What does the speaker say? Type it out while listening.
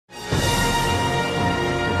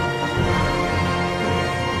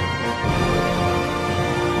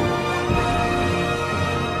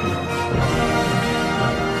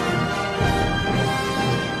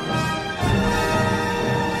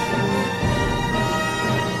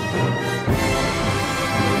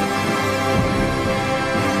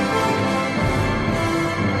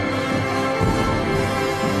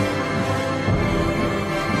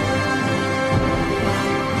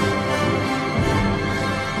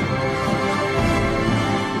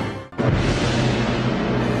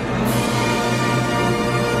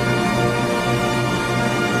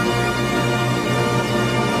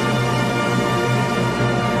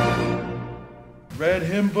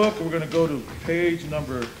book. We're going to go to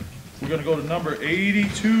number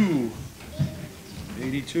 82.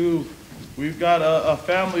 82. We've got a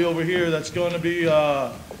family over here that's going to be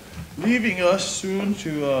leaving us soon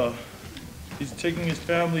he's taking his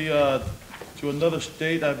family to another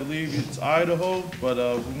state. I believe it's Idaho, but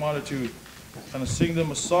we wanted to kind of sing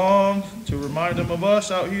them a song to remind them of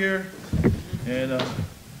us out here, and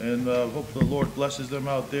hope the Lord blesses them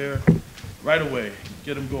out there right away.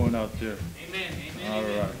 Get them going out there. Amen. Amen. All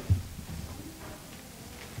right.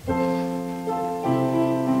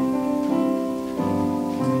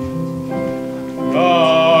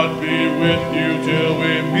 God be with you till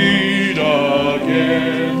we meet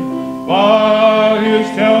again. By his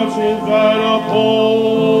counsels I'd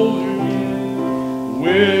uphold you.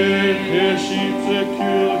 With his sheep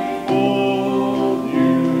securely fold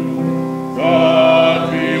you. God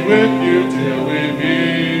be with you till we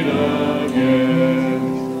meet again.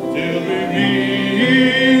 Till we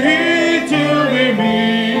meet, till we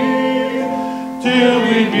meet, till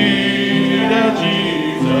we meet at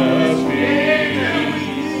Jesus' feet.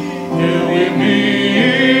 Till we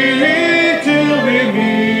meet, till we meet.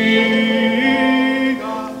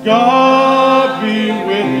 God be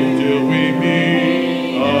with you till we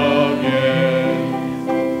meet again.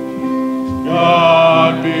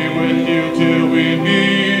 God be with you till we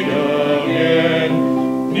meet again.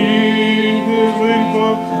 Need his wings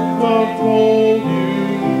uphold you.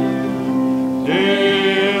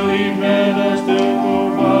 Daily manna still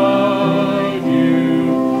provide you.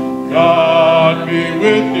 God be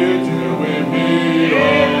with you till we meet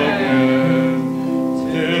again.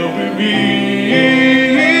 Till we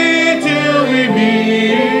meet, till we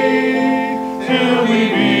meet, till we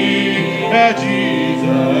meet at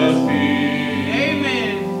Jesus' feet.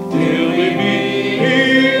 Amen. Till we meet,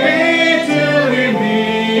 till we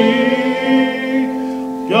meet.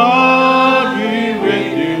 God be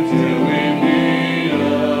with you till we meet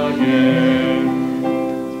again.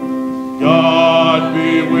 God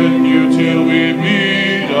be with you till we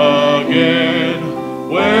meet again.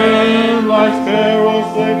 When life's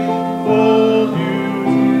perils they hold you,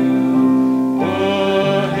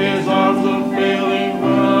 put his arms unfailing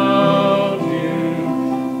round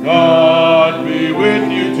you. God be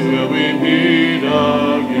with you till we meet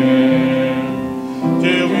again.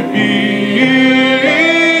 Till we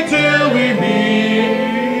meet, till we meet,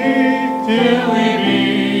 till we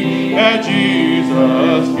meet at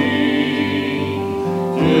Jesus' feet.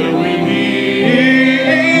 Till we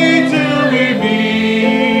meet, till we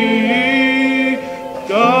meet.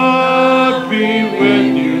 God be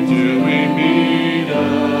with you till we meet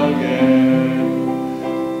again.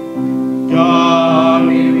 God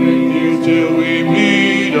be with you till we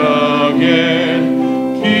meet again.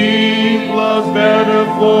 Keep love's banner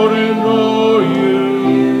floating o'er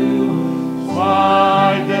you.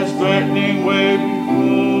 Fight this threatening way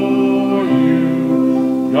before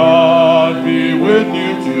you. God be with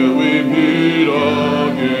you till we meet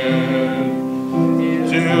again.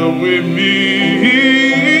 Till we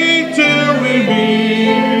meet, till we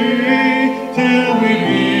meet, till we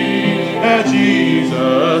meet at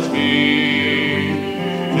Jesus' feet.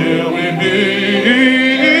 Till we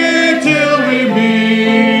meet, till we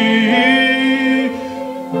meet.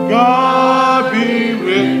 God be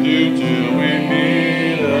with you till we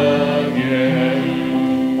meet again.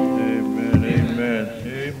 Amen, amen,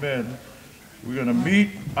 amen. We're going to meet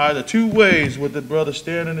either two ways with the brother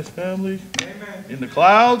Stan and his family. Amen. In the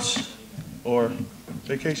clouds, or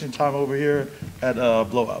vacation time over here at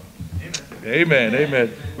Blowout. Amen,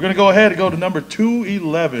 amen. We're going to go ahead and go to number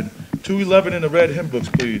 211. 211 in the red hymn books,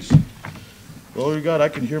 please. Glory to God, I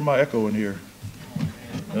can hear my echo in here.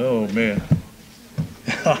 Oh, man.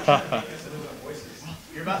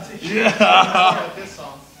 You're about to Yeah. this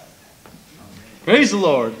song. Praise the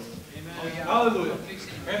Lord. Amen. Oh, yeah. Hallelujah.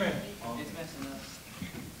 Amen. It's messing up.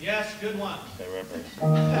 Yes, good one.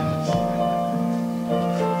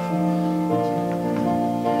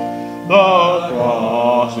 The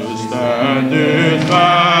cross is standing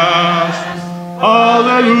fast.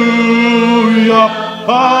 Hallelujah,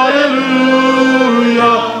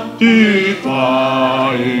 hallelujah,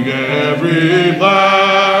 defying every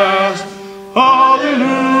blast.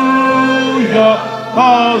 Hallelujah,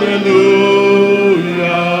 hallelujah.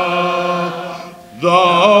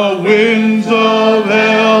 The winds of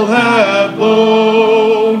hell have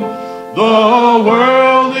blown. The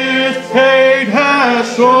world its hate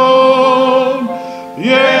has shown.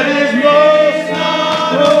 Yet is no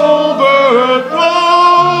sound overthrown.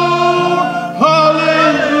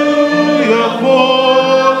 Hallelujah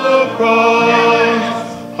for the cross.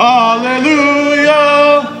 Hallelujah,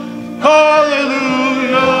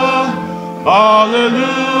 hallelujah,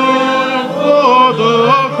 hallelujah.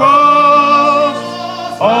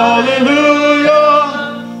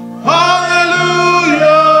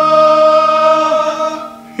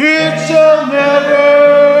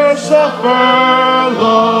 suffer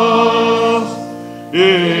loss.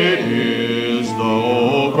 It is the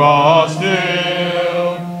old cross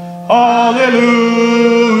nail.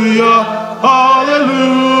 Hallelujah,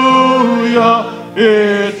 hallelujah.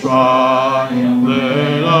 It triumphed,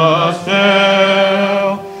 let us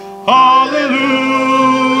tell.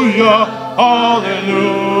 Hallelujah, hallelujah.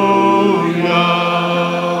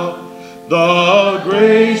 The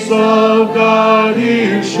grace of God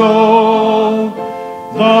is shown.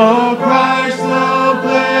 The Christ, the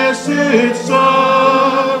blessed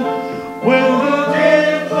Son, when the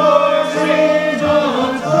gift of sins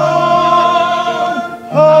undone.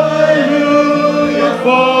 Hallelujah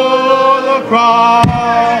for the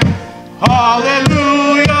cross.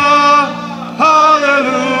 Hallelujah,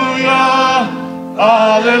 hallelujah,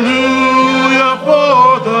 hallelujah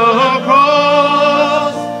for the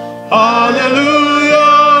cross.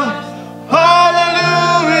 Hallelujah,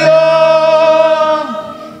 hallelujah.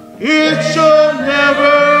 It shall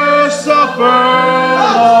never suffer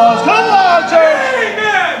loss. Come on, church.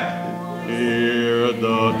 Amen. Here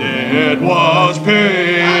the debt was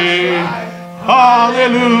paid.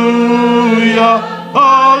 Hallelujah,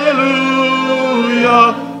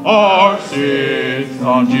 hallelujah. Our sins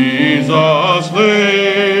on Jesus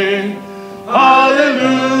laid. Hallelujah,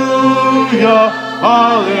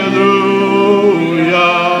 hallelujah.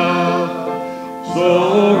 So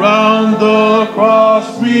round the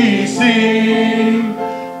cross we sing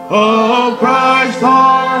of Christ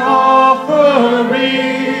our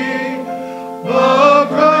offering, of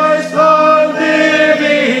Christ our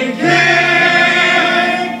living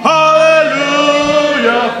King.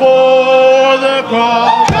 Hallelujah for the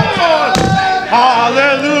cross.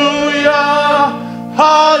 Hallelujah,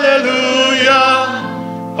 hallelujah,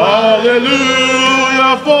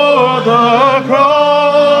 hallelujah for the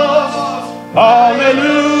cross.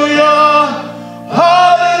 Hallelujah,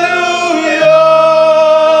 hallelujah.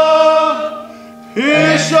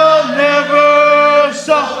 It shall never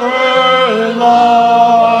suffer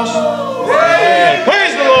loss. Hey,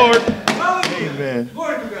 praise the Lord. Amen.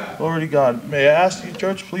 Glory to God. May I ask you,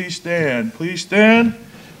 church, please stand. Please stand.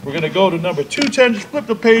 We're going to go to number 210. Just flip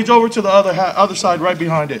the page over to the other side right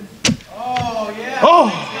behind it. Oh, yeah.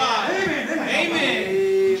 Oh.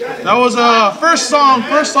 Amen. That was first song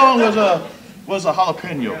was a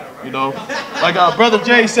jalapeno, you know. Like Brother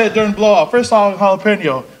Jay said during blowout, first song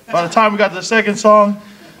jalapeno. By the time we got to the second song,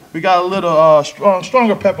 we got a little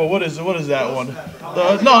stronger pepper. What is that one?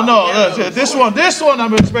 This one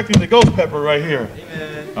I'm expecting the ghost pepper right here.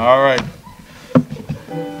 Amen. All right.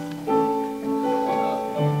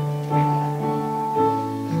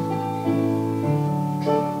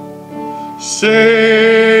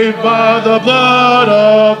 Saved by the blood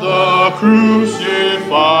of the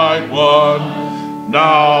crucified one,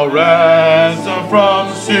 now ransomed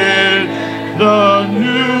from sin, the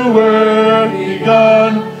new work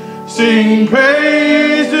begun. Sing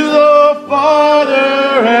praise to the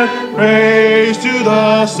Father and praise to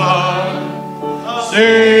the Son.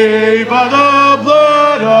 Saved by the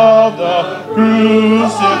blood of the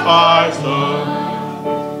crucified Son.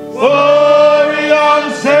 Glory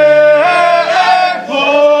unsaved,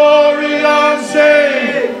 glory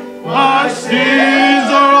unsaved. My sins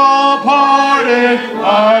are all pardoned,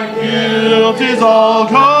 my guilt is all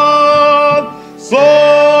gone.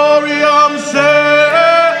 Glory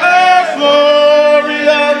unsaved, glory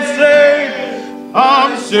unsaved.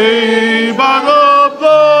 I'm saved by the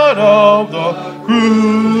blood of the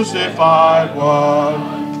crucified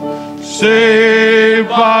one. Saved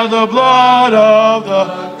by the blood of the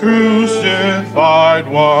crucified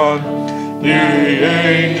one. The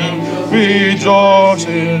angels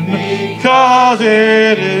rejoicing, 'cause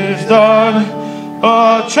it is done.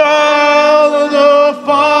 A child of the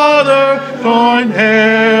Father, joined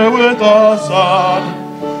heir with the Son.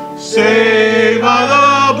 Saved by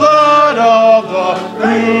the blood of the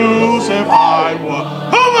crucified one.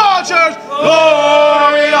 Come on, church!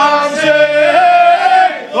 Glory, I'm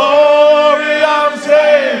saved! Glory, I'm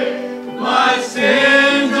saved! My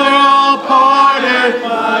sins are all pardoned,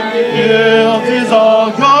 my guilt is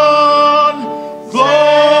all gone.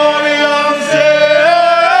 Glory, I'm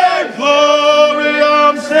saved! Glory,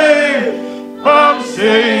 I'm saved! I'm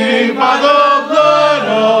saved by the blood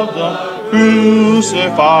of the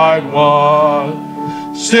crucified one.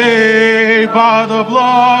 Saved by the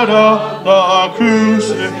blood of the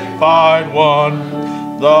crucified one.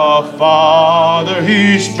 The Father,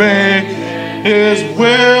 He spake, His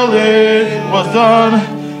will it was done.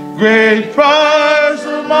 Great price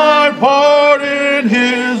of my pardon,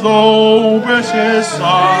 His own precious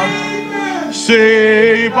Son.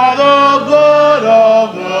 Saved by the blood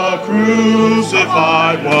of the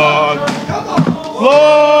crucified one.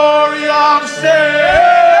 Glory, I'm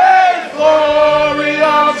saved. Glory,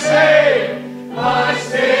 I'm saved. My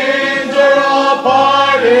sins are all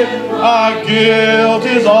pardoned. My guilt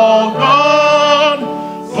is all gone.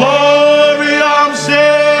 Glory, I'm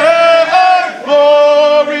saved.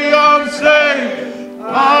 Glory, I'm saved.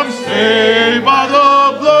 I'm saved by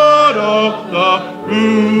the blood of the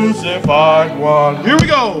crucified one. Here we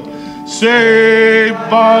go. Saved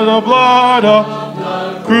by the blood of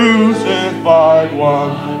the crucified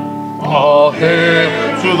one. All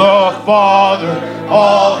hail to the Father,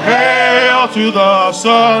 all hail to the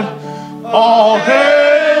Son, all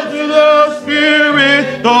hail to the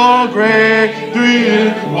Spirit, the great three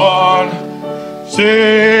in one.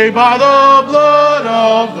 Saved by the blood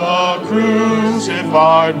of the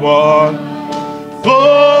crucified one.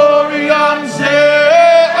 Glory, I'm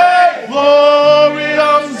saved, glory,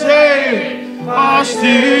 I'm saved. My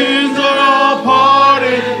sins are all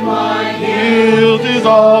pardoned, my guilt is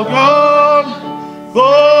all gone.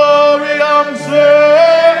 Glory, I'm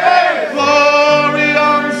saved, glory,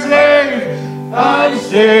 I'm saved. I'm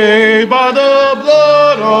saved by the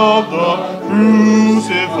blood of the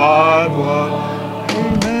crucified one.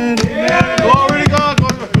 Amen, amen. Glory to God,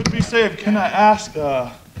 glory to God. Good to be saved. Can I ask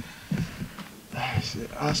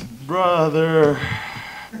Brother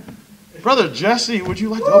Jesse, would you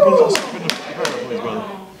like to open us up in the prayer, please, brother?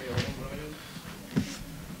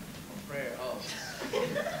 Prayer.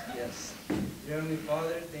 Yes. Dear Heavenly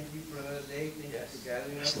Father, thank you for another day. Thank you for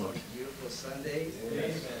gathering us on this beautiful Sunday.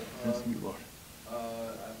 Thank you, Lord.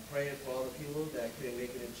 I'm praying for all the people that couldn't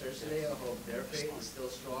make it in church today. I hope their faith is still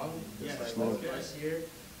strong, just like last last year.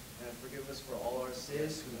 And forgive us for all our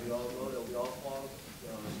sins. We all know that we all fall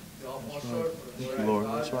short for the glory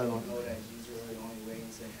of God. That's right, Lord. We know that Jesus is the only way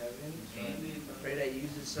into heaven. I pray that you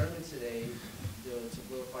use this sermon today to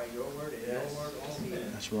glorify your word and your word only.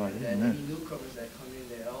 That's right. And that Amen. any newcomers that come in,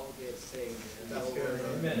 they all get saved.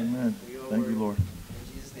 Amen. Thank you, Lord. In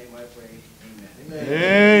Jesus' name I pray.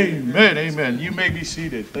 Amen. Amen. Amen. You may be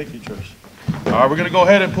seated. Thank you, church. All right, we're going to go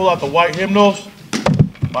ahead and pull out the white hymnals.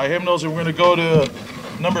 White hymnals, and we're going to go to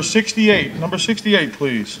number 68. Number 68,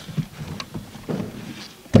 please.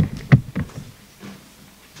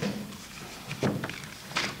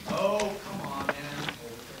 Oh, come on, man.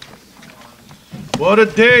 What a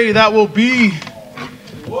day that will be.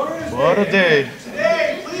 What a day.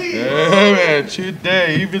 Today, please. Amen.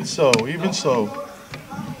 Today, even so, even so.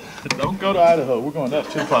 Don't go to Idaho. We're going up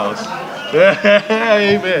to the palace.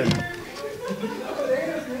 Amen.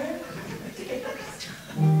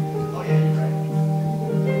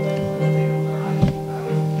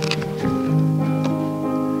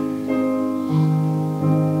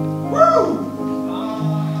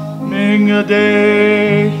 Coming a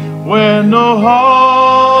day when no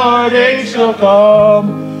heartache shall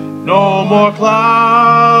come, no more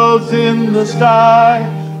clouds in the sky,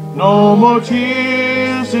 no more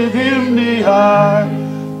tears to dim the eye.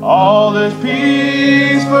 All is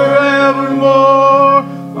peace forevermore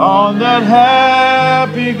on that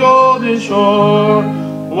happy golden shore.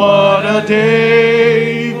 What a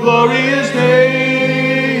day, glorious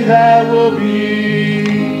day that will be.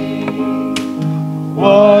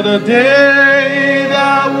 What a day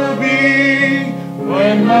that will be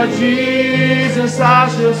when my Jesus I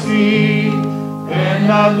shall see,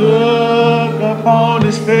 and I look upon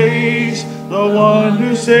his face, the one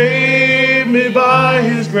who saved me by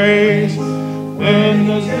his grace, and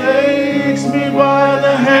that takes me by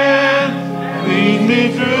the hand, lead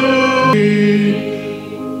me through.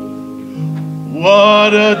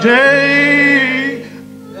 What a day,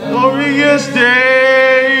 glorious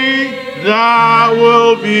day that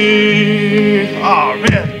will be. Oh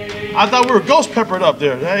man, I thought we were ghost peppered up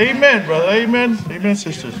there. Amen, brother. Amen. Amen,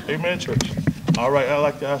 sisters. Amen, church. All right, I'd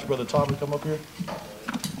like to ask Brother Tom to come up here.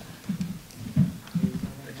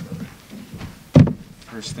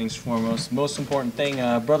 First things foremost, most important thing,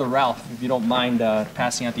 Brother Ralph, if you don't mind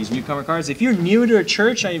passing out these newcomer cards. If you're new to a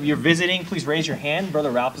church, if you're visiting, please raise your hand.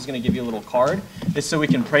 Brother Ralph is going to give you a little card. It's so we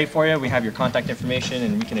can pray for you. We have your contact information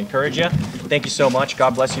and we can encourage you. Thank you so much.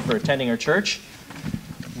 God bless you for attending our church.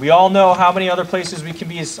 We all know how many other places we can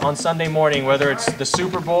be on Sunday morning, whether it's the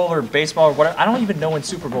Super Bowl or baseball or whatever. I don't even know when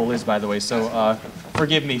Super Bowl is, by the way, so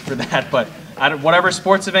forgive me for that. But whatever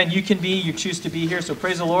sports event you can be, you choose to be here. So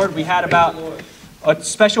praise the Lord. We had about a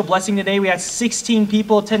special blessing today. We had 16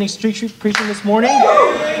 people attending street preaching this morning.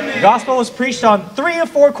 The gospel was preached on 3 of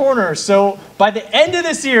 4 corners. So by the end of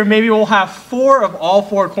this year, maybe we'll have 4 of all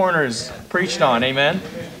 4 corners preached on. Amen.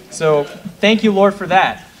 So thank you, Lord, for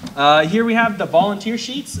that. Here we have the volunteer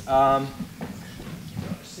sheets. You need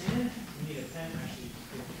a pen, actually.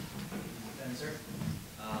 Pen, sir.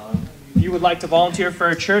 you would like to volunteer for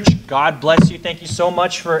our church, God bless you. Thank you so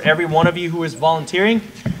much for every one of you who is volunteering.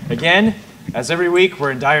 Again, as every week,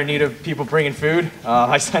 we're in dire need of people bringing food.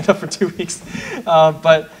 I signed up for 2 weeks.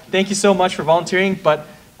 But thank you so much for volunteering. But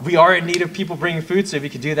we are in need of people bringing food, so if you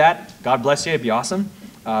could do that, God bless you. It'd be awesome.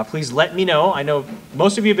 Please let me know. I know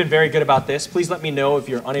most of you have been very good about this. Please let me know if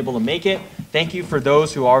you're unable to make it. Thank you for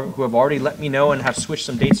those who have already let me know and have switched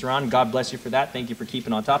some dates around. God bless you for that. Thank you for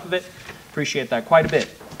keeping on top of it. Appreciate that quite a bit.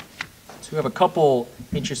 So we have a couple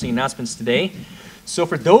interesting announcements today. So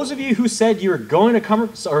for those of you who said you were going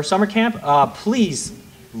to summer camp, please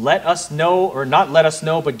let us know, or not let us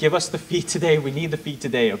know, but give us the fee today. We need the fee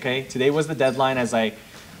today, okay? Today was the deadline, as I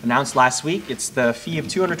announced last week. It's the fee of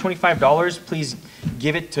 $225. Please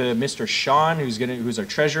give it to Mr. Sean, who's our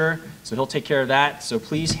treasurer, so he'll take care of that. So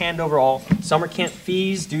please hand over all summer camp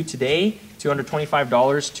fees due today,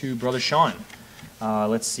 $225 to Brother Sean.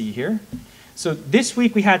 Let's see here. So this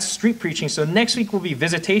week we had street preaching. So next week will be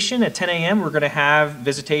visitation at 10 a.m. We're going to have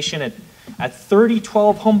visitation at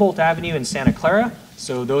 3012 Humboldt Avenue in Santa Clara.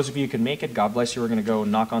 So those of you who can make it, God bless you. We're going to go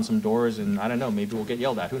knock on some doors, and I don't know, maybe we'll get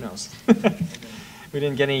yelled at. Who knows? We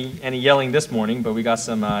didn't get any yelling this morning, but we got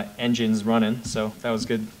some engines running, so that was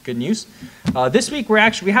good news. This week we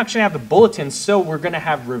actually have the bulletin, so we're going to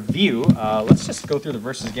have review. Let's just go through the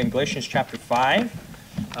verses again. Galatians chapter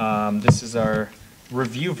 5. This is our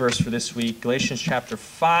review verse for this week. Galatians chapter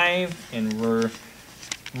 5, and we're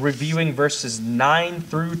reviewing verses 9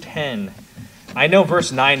 through 10. I know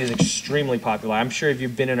verse 9 is extremely popular. I'm sure if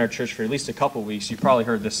you've been in our church for at least a couple weeks, you've probably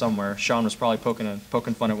heard this somewhere. Sean was probably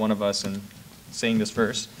poking fun at one of us and saying this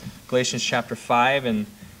verse. Galatians chapter 5, and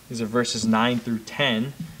these are verses 9 through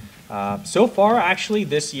 10. So far, actually,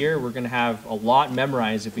 this year, we're going to have a lot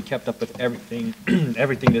memorized if we kept up with everything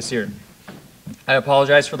this year. I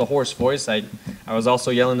apologize for the hoarse voice. I was also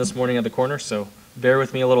yelling this morning at the corner, so bear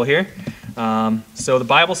with me a little here. So the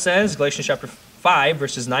Bible says, Galatians chapter 5,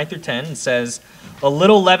 verses 9 through 10, it says, "A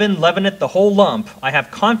little leaven leaveneth the whole lump. I have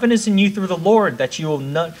confidence in you through the Lord that you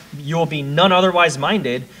will be none otherwise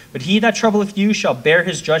minded, but he that troubleth you shall bear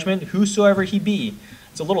his judgment, whosoever he be."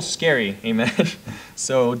 It's a little scary, amen?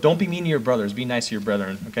 So don't be mean to your brothers. Be nice to your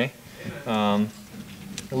brethren, okay?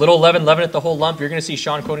 A little leaven leaveneth the whole lump. You're going to see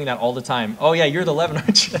Sean quoting that all the time. Oh, yeah, you're the leaven,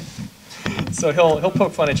 aren't you? So he'll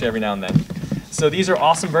poke fun at you every now and then. So these are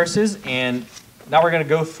awesome verses, and now we're going to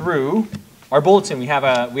go through our bulletin. We have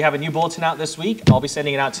a new bulletin out this week. I'll be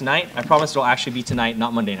sending it out tonight. I promise it'll actually be tonight,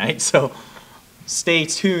 not Monday night. So stay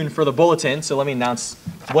tuned for the bulletin. So let me announce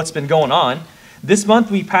what's been going on. This month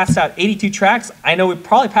we passed out 82 tracts. I know we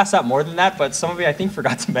probably passed out more than that, but some of you I think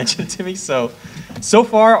forgot to mention to me. So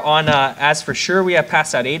far on As For Sure, we have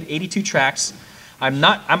passed out 82 tracts.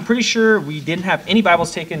 I'm pretty sure we didn't have any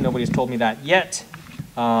Bibles taken. Nobody's told me that yet.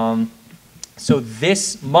 So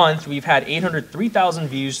this month, we've had 803,000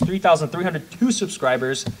 views, 3,302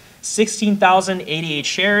 subscribers, 16,088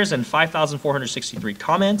 shares, and 5,463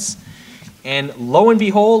 comments. And lo and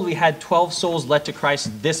behold, we had 12 souls led to Christ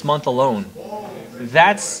this month alone.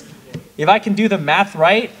 That's, if I can do the math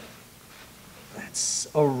right, that's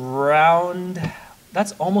almost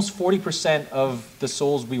 40% of the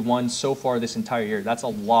souls we won so far this entire year. That's a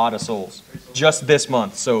lot of souls just this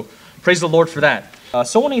month. So praise the Lord for that.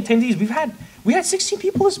 Soul winning attendees, we had 16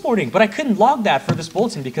 people this morning, but I couldn't log that for this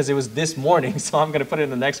bulletin because it was this morning, so I'm going to put it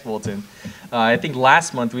in the next bulletin. I think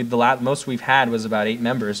last month, the most we've had was about 8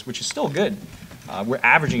 members, which is still good. We're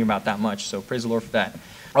averaging about that much, so praise the Lord for that.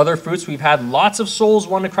 Other fruits, we've had lots of souls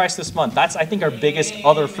won to Christ this month. That's, I think, our biggest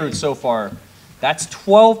other fruit so far. That's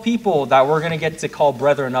 12 people that we're going to get to call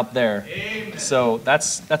brethren up there. Amen. So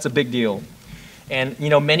that's a big deal. And,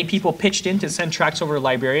 many people pitched in to send tracts over to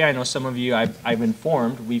Liberia. I know some of you, I've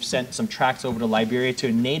informed, we've sent some tracts over to Liberia to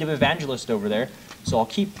a native evangelist over there. So I'll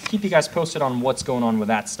keep you guys posted on what's going on with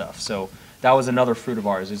that stuff. So that was another fruit of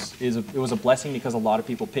ours. It was a blessing because a lot of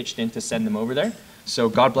people pitched in to send them over there. So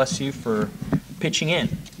God bless you for pitching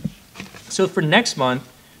in. So for next month,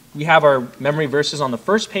 we have our memory verses on the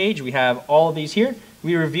first page. We have all of these here.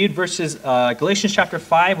 We reviewed verses, Galatians chapter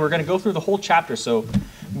 5. We're going to go through the whole chapter. So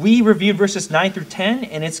we reviewed verses 9 through 10,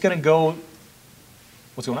 and it's going to go...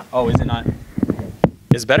 What's going on? Oh, is it not?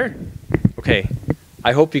 Is it better? Okay.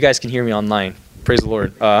 I hope you guys can hear me online. Praise the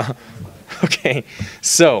Lord. Okay.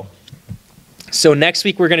 So next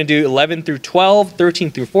week we're going to do 11 through 12,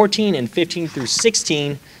 13 through 14, and 15 through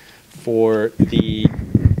 16 for the...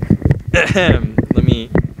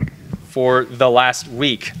 for the last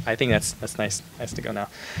week. I think that's nice to go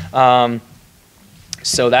now.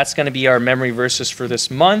 So that's going to be our memory verses for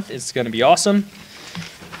this month. It's going to be awesome.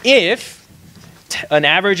 If an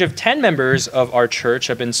average of 10 members of our church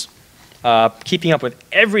have been keeping up with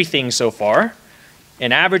everything so far,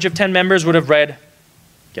 an average of 10 members would have read,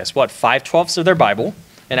 guess what, 5/12 of their Bible.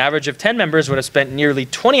 An average of 10 members would have spent nearly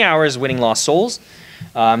 20 hours winning lost souls.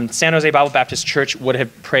 San Jose Bible Baptist Church would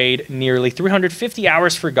have prayed nearly 350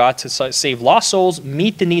 hours for God to save lost souls,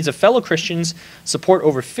 meet the needs of fellow Christians, support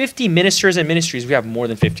over 50 ministers and ministries. We have more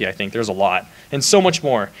than 50, I think. There's a lot. And so much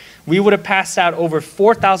more. We would have passed out over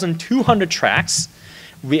 4,200 tracts,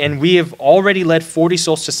 and we have already led 40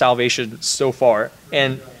 souls to salvation so far.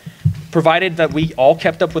 And provided that we all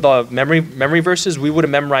kept up with memory verses, we would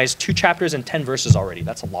have memorized 2 chapters and 10 verses already.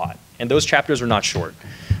 That's a lot. And those chapters were not short.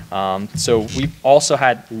 So we've also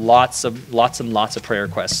had lots and lots of prayer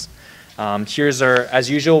requests. Here's our, as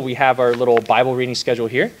usual, we have our little Bible reading schedule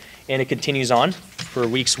here, and it continues on for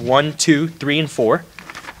weeks 1, 2, 3, and 4.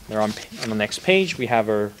 They're on the next page. We have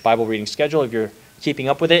our Bible reading schedule if you're keeping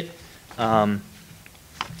up with it. A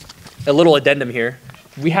little addendum here.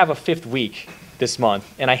 We have a 5th week this month,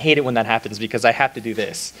 and I hate it when that happens because I have to do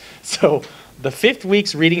this. So the 5th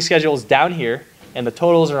week's reading schedule is down here, and the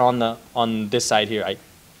totals are on this side here.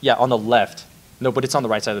 Yeah, on the left. No, but it's on the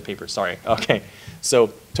right side of the paper. Sorry. Okay.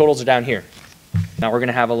 So totals are down here. Now we're going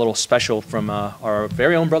to have a little special from our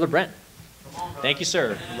very own Brother Brent. Thank you,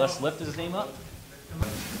 sir. Let's lift his name up.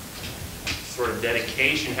 Sort of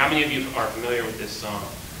dedication. How many of you are familiar with this song?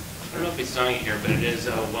 I don't know if we sung it here, but it is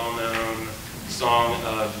a well-known song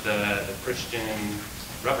of the Christian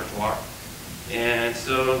repertoire. And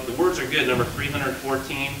so the words are good. Number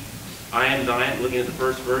 314. I am thine, looking at the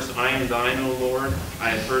first verse, I am thine, O Lord, I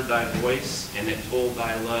have heard thy voice, and it told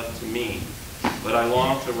thy love to me. But I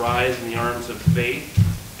long to rise in the arms of faith,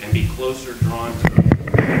 and be closer drawn to thee.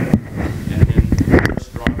 And then verse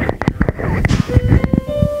drawn here.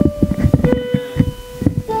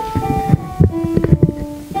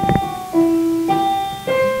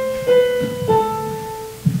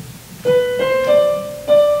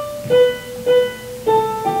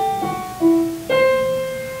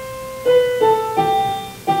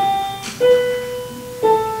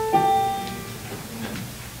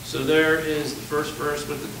 Verse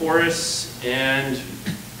with the chorus, and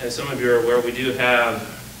as some of you are aware, we do have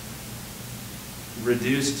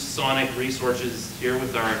reduced sonic resources here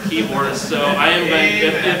with our keyboards, so I am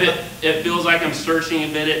going, if it feels like I'm searching a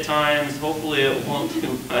bit at times, hopefully it won't do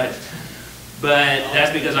much, but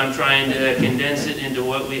that's because I'm trying to condense it into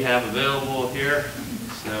what we have available here.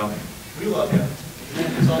 So We love you.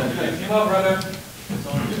 It's all good. Come on, brother. It's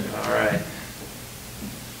all good. all right.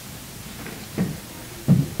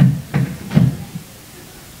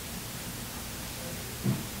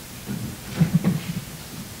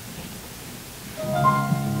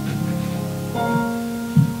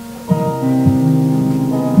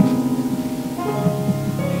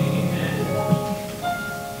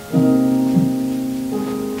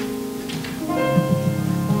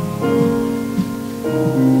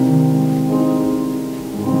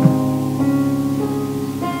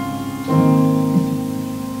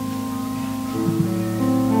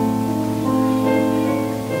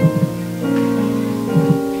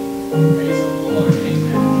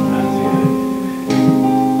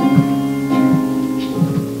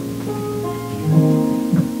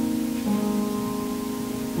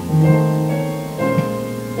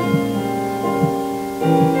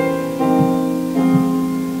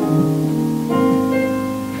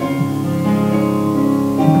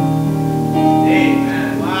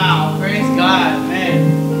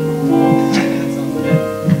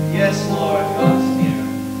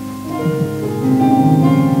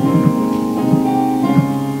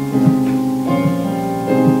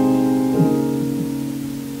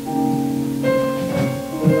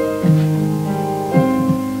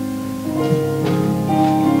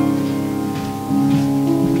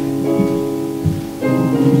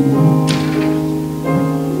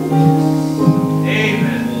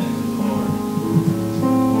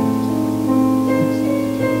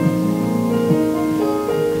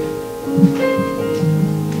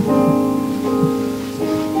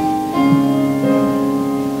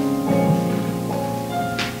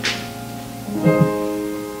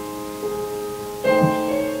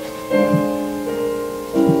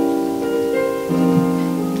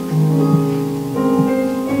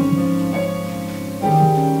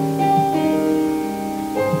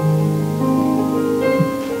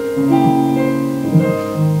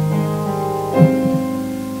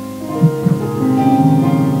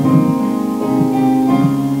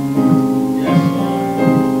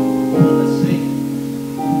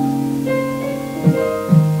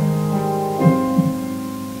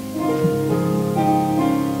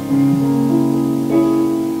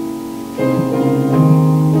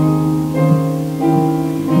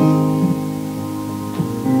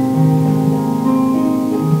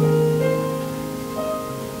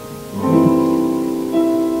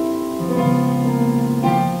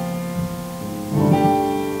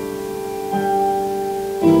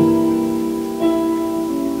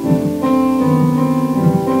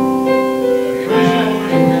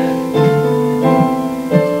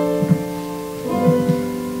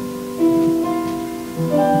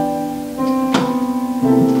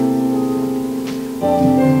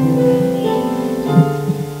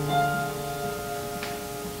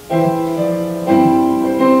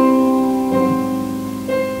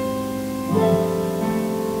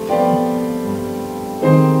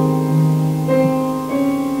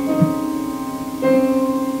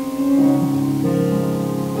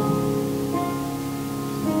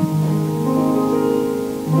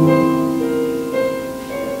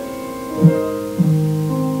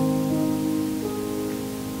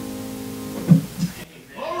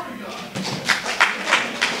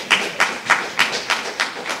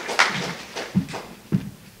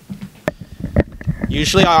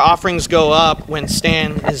 Usually our offerings go up when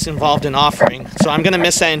Stan is involved in offering. So I'm going to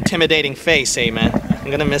miss that intimidating face, amen. I'm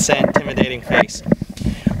going to miss that intimidating face.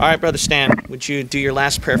 All right, Brother Stan, would you do your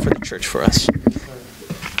last prayer for the church for us?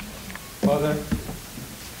 Father,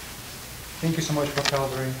 thank you so much for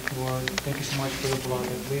Calvary, Lord. Thank you so much for the blood.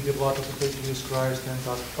 I plead the blood of the Lord Jesus Christ and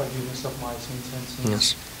the forgiveness of my sins and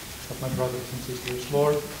sins of my brothers and sisters.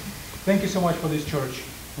 Lord, thank you so much for this church.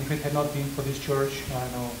 If it had not been for this church, I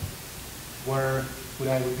don't know where would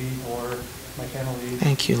I be or my family.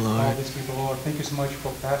 Thank you, Lord. All these people, Lord. Thank you so much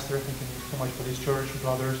for Pastor. Thank you so much for this church,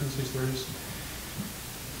 brothers and sisters.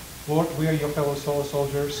 Lord, we are your fellow soul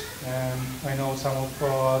soldiers, and I know some of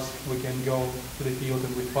us, we can go to the field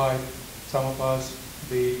and we fight. Some of us,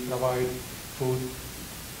 they provide food,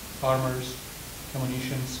 armors,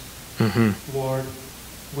 ammunitions. Lord,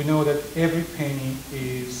 we know that every penny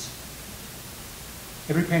is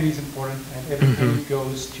important, and every penny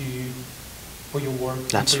goes to for your work,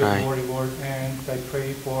 That's for your right. glory, Lord. And I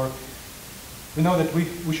pray for, we know that we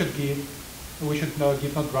should give. We should not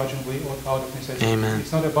give not grudgingly or out of necessity. Amen.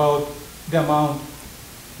 It's not about the amount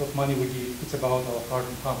of money we give. It's about our heart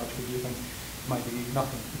and how much we give, and it might be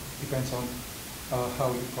nothing. It depends on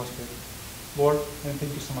how you prosper. Lord, and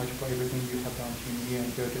thank you so much for everything you have done to me and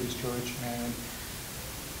to this church. And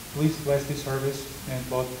please bless this service, and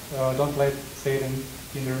Lord, don't let Satan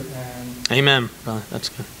hinder, and Amen. Brother, that's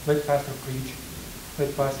good. let Pastor preach.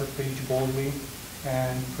 Let Pastor preach boldly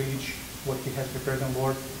and preach what he has prepared. And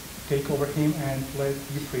Lord, take over him and let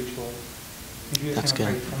you preach, Lord. In Jesus' That's name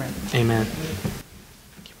I good. pray. Amen. Amen.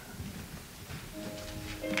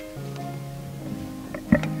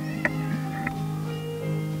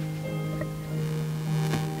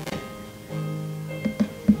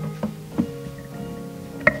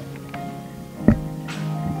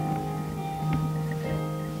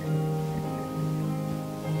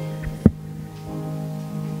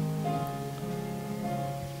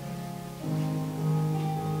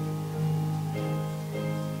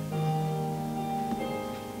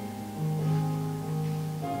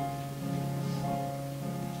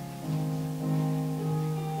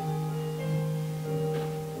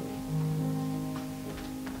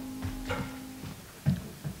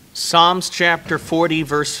 Psalms chapter 40,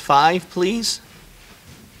 verse 5, please.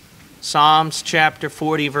 Psalms chapter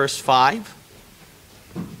 40, verse 5.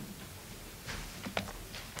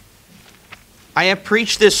 I have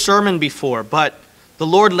preached this sermon before, but the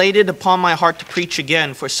Lord laid it upon my heart to preach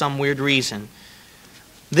again for some weird reason.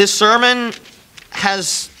 This sermon,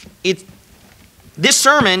 it's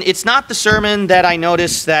not the sermon that I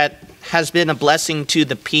noticed that has been a blessing to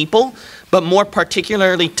the people, but more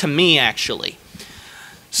particularly to me, actually.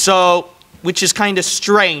 So, which is kind of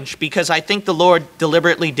strange, because I think the Lord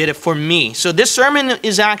deliberately did it for me. So this sermon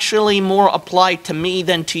is actually more applied to me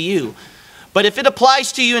than to you. But if it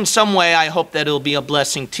applies to you in some way, I hope that it'll be a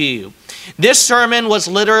blessing to you. This sermon was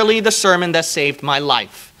literally the sermon that saved my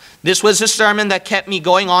life. This was the sermon that kept me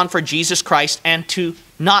going on for Jesus Christ and to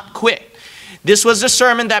not quit. This was the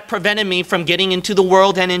sermon that prevented me from getting into the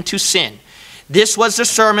world and into sin. This was the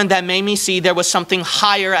sermon that made me see there was something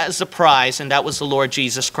higher as a prize, and that was the Lord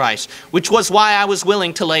Jesus Christ, which was why I was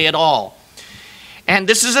willing to lay it all. And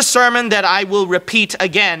this is a sermon that I will repeat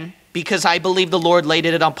again, because I believe the Lord laid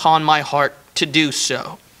it upon my heart to do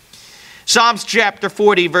so. Psalms chapter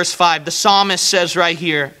 40, verse 5, the psalmist says right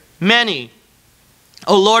here, "Many,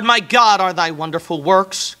 O Lord my God, are thy wonderful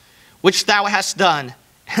works, which thou hast done,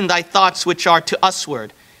 and thy thoughts which are to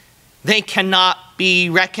usward. They cannot be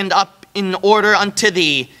reckoned up in order unto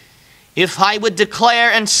thee. If I would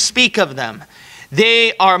declare and speak of them,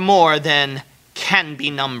 they are more than can be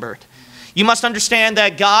numbered." You must understand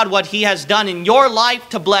that God, what he has done in your life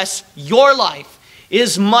to bless your life,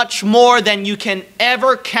 is much more than you can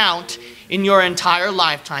ever count in your entire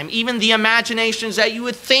lifetime. Even the imaginations that you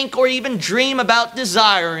would think or even dream about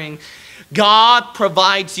desiring, God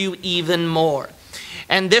provides you even more.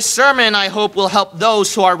 And this sermon, I hope, will help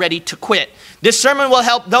those who are ready to quit. This sermon will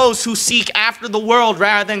help those who seek after the world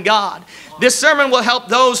rather than God. This sermon will help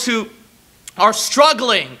those who are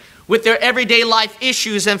struggling with their everyday life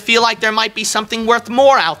issues and feel like there might be something worth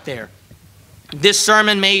more out there. This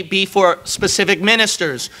sermon may be for specific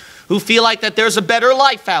ministers who feel like that there's a better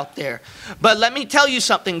life out there. But let me tell you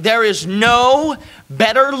something. There is no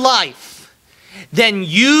better life than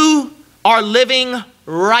you are living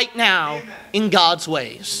right now in God's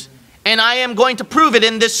ways. And I am going to prove it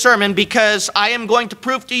in this sermon, because I am going to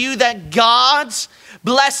prove to you that God's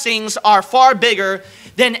blessings are far bigger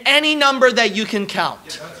than any number that you can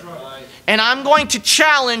count. And I'm going to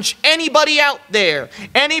challenge anybody out there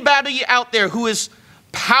who is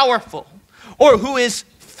powerful or who is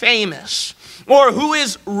famous or who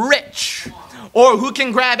is rich, or who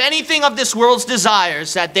can grab anything of this world's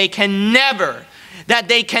desires, that they can never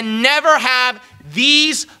have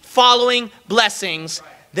these following blessings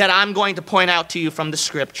that I'm going to point out to you from the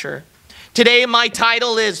scripture. Today my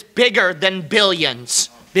title is Bigger Than Billions.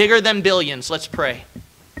 Bigger than billions. Let's pray.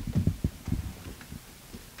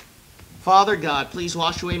 Father God, please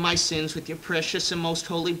wash away my sins with your precious and most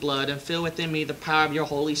holy blood and fill within me the power of your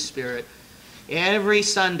Holy Spirit. Every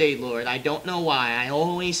Sunday, Lord, I don't know why, I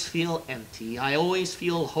always feel empty. I always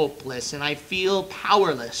feel hopeless and I feel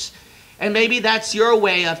powerless. And maybe that's your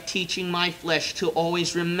way of teaching my flesh to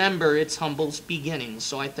always remember its humble beginnings.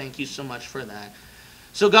 So I thank you so much for that.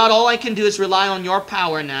 So God, all I can do is rely on your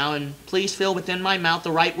power now, and please fill within my mouth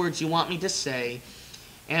the right words you want me to say.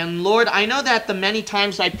 And Lord, I know that the many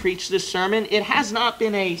times I preached this sermon, it has not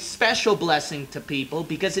been a special blessing to people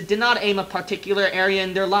because it did not aim a particular area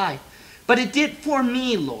in their life. But it did for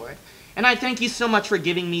me, Lord. And I thank you so much for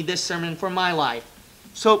giving me this sermon for my life.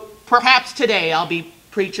 So perhaps today I'll be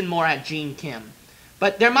preaching more at Gene Kim.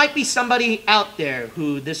 But there might be somebody out there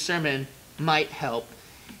who this sermon might help.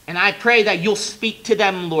 And I pray that you'll speak to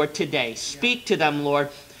them, Lord, today. Speak to them, Lord.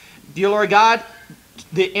 Dear Lord God,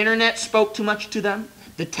 the internet spoke too much to them.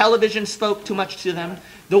 The television spoke too much to them.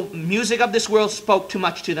 The music of this world spoke too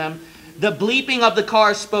much to them. The bleeping of the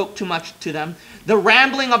cars spoke too much to them. The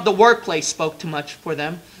rambling of the workplace spoke too much for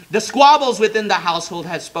them. The squabbles within the household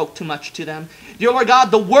has spoke too much to them. Dear Lord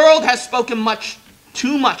God, the world has spoken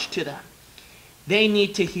too much to them. They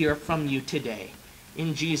need to hear from you today.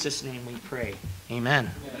 In Jesus' name we pray. Amen.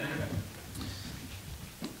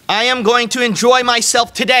 I am going to enjoy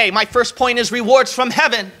myself today. My first point is rewards from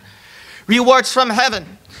heaven. Rewards from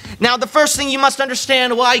heaven. Now, the first thing you must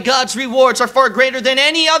understand why God's rewards are far greater than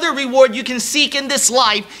any other reward you can seek in this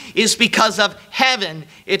life is because of heaven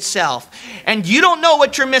itself. And you don't know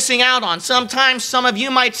what you're missing out on. Sometimes some of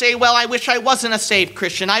you might say, well, I wish I wasn't a saved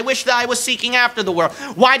Christian. I wish that I was seeking after the world.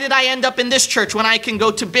 Why did I end up in this church when I can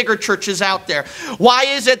go to bigger churches out there? Why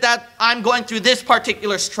is it that I'm going through this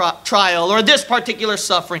particular trial or this particular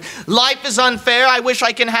suffering? Life is unfair. I wish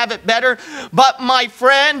I can have it better. But my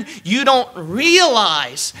friend, you don't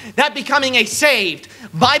realize that becoming a saved,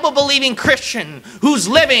 Bible-believing Christian who's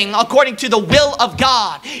living according to the will of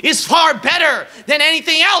God is far better than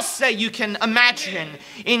anything else that you can imagine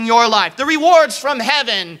in your life. The rewards from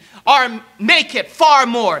heaven make it far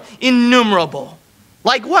more innumerable.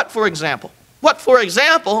 Like what, for example? What, for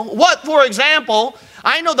example?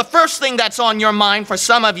 I know the first thing that's on your mind for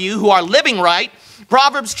some of you who are living right.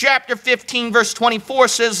 Proverbs chapter 15 verse 24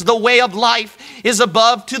 says, the way of life is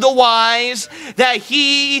above to the wise, that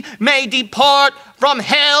he may depart from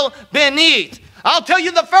hell beneath. I'll tell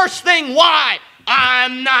you the first thing why.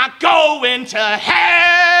 I'm not going to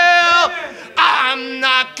hell. I'm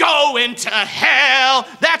not going to hell.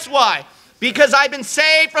 That's why. Because I've been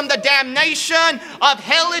saved from the damnation of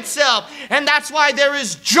hell itself. And that's why there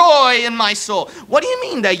is joy in my soul. What do you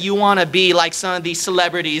mean that you want to be like some of these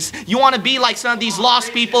celebrities? You want to be like some of these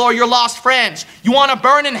lost people or your lost friends? You want to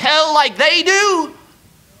burn in hell like they do?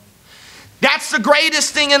 That's the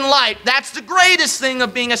greatest thing in life. That's the greatest thing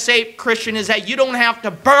of being a saved Christian, is that you don't have to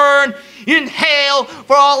burn in hell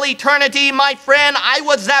for all eternity. My friend, I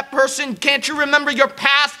was that person. Can't you remember your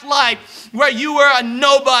past life where you were a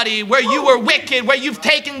nobody, where you were wicked, where you've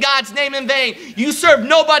taken God's name in vain? You served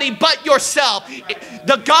nobody but yourself.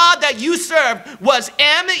 The God that you served was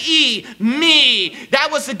M-E, me. That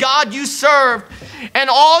was the God you served.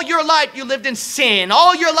 And all your life you lived in sin.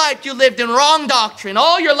 All your life you lived in wrong doctrine.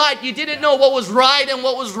 All your life you didn't know what was right and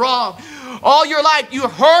what was wrong. All your life you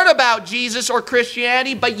heard about Jesus or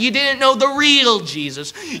Christianity, but you didn't know the real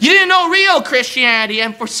Jesus. You didn't know real Christianity.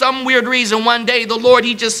 And for some weird reason, one day the Lord,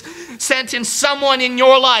 he just sent in someone in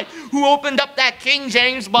your life who opened up that King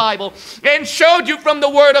James Bible and showed you from the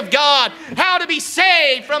Word of God how to be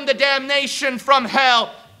saved from the damnation from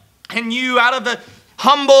hell. And you, out of the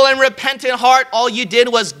humble and repentant heart, all you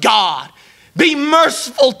did was, God, be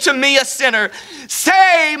merciful to me, a sinner.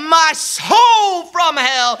 Save my soul from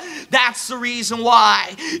hell. That's the reason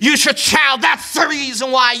why you should shout. That's the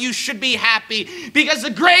reason why you should be happy. Because the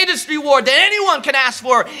greatest reward that anyone can ask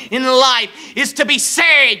for in life is to be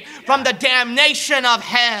saved from the damnation of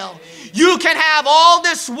hell. You can have all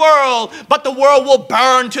this world, but the world will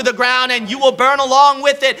burn to the ground and you will burn along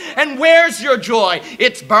with it. And where's your joy?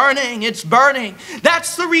 It's burning. It's burning.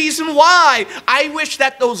 That's the reason why I wish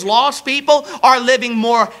that those lost people are living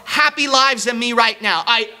more happy lives than me right now.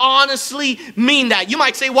 I honestly mean that. You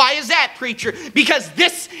might say, why is that, preacher? Because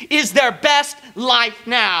this is their best life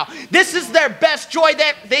now. This is their best joy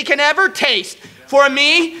that they can ever taste for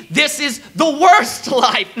me, this is the worst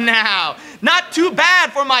life now. Not too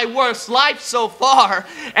bad for my worst life so far.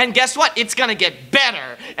 And guess what? It's going to get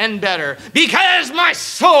better and better because my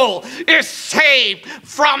soul is saved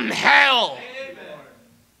from hell.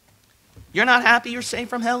 You're not happy you're saved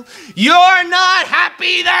from hell? You're not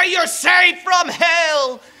happy that you're saved from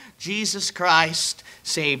hell. Jesus Christ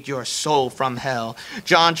saved your soul from hell.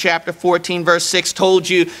 John chapter 14 verse 6 told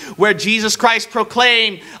you where Jesus Christ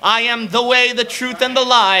proclaimed, I am the way, the truth, and the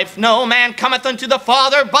life. No man cometh unto the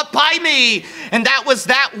Father but by me. And that was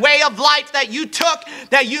that way of life that you took,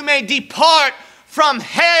 that you may depart from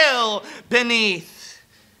hell beneath.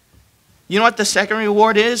 You know what the second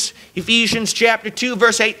reward is? Ephesians chapter 2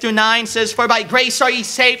 verse 8 through 9 says, for by grace are ye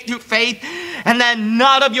saved through faith, and that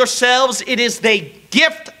not of yourselves, it is the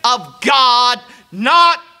gift of God,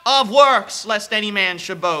 not of works, lest any man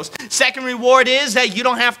should boast. Second reward is that you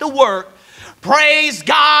don't have to work. Praise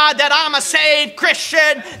God that I'm a saved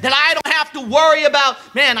Christian, that I don't have to worry about,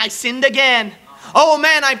 man, I sinned again. Oh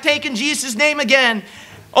man, I've taken Jesus' name again.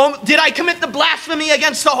 Oh, did I commit the blasphemy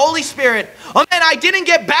against the Holy Spirit? Oh man, I didn't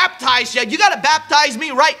get baptized yet. You got to baptize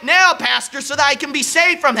me right now, Pastor, so that I can be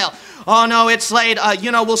saved from hell. Oh no, it's late.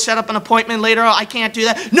 We'll set up an appointment later. I can't do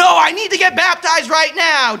that. No, I need to get baptized right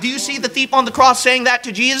now. Do you see the thief on the cross saying that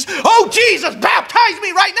to Jesus? Oh Jesus, baptize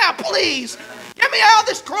me right now, please. Get me out of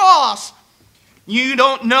this cross. You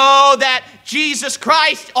don't know that Jesus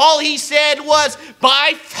Christ, all he said was,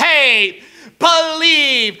 by faith,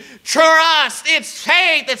 believe, trust. It's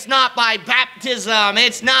faith. It's not by baptism.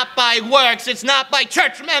 It's not by works. It's not by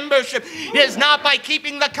church membership. It is not by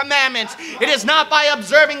keeping the commandments. It is not by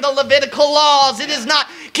observing the Levitical laws. It is not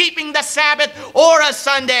keeping the Sabbath or a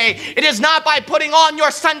Sunday. It is not by putting on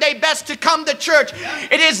your Sunday best to come to church.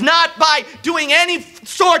 It is not by doing any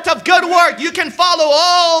sort of good work. You can follow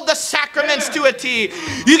all the sacraments to a T.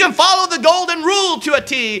 You can follow the golden rule to a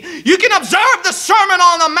T. You can observe the Sermon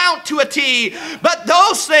on the Mount to a T. But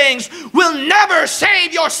those things will never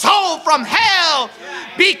save your soul from hell.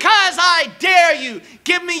 Because I dare you,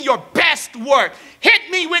 give me your best work. Hit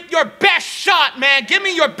me with your best shot, man. Give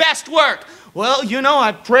me your best work. Well,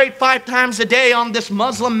 I prayed 5 times a day on this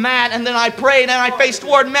Muslim mat, and then I prayed and I faced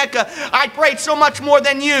toward Mecca. I prayed so much more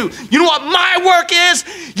than you. You know what my work is?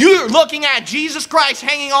 You're looking at Jesus Christ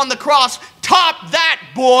hanging on the cross. Top that,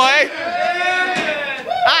 boy.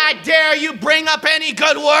 I dare you bring up any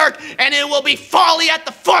good work, and it will be folly at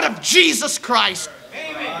the foot of Jesus Christ.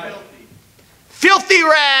 Amen. Filthy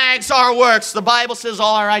rags are works. The Bible says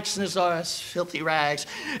all our righteousness are as filthy rags.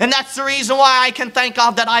 And that's the reason why I can thank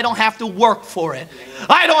God that I don't have to work for it.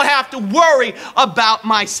 I don't have to worry about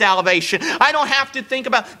my salvation. I don't have to think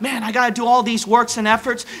about, man, I got to do all these works and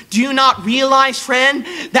efforts. Do you not realize, friend,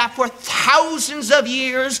 that for thousands of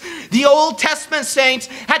years, the Old Testament saints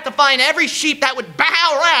had to find every sheep that would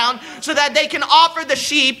bow around so that they can offer the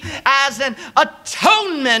sheep as an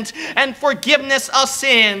atonement and forgiveness of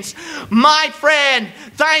sins. My friend,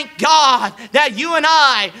 thank God that you and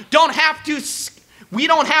I don't have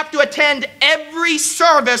to attend every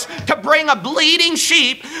service to bring a bleeding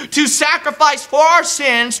sheep to sacrifice for our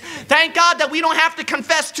sins. Thank God that we don't have to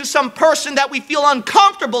confess to some person that we feel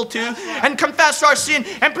uncomfortable to and confess our sin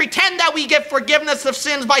and pretend that we get forgiveness of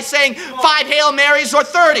sins by saying 5 Hail Marys or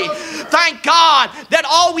 30. Thank God that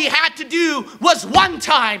all we had to do was one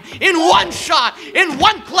time, in one shot, in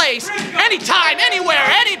one place, anytime, anywhere,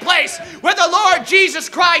 any place, where the Lord Jesus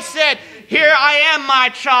Christ said, here I am, my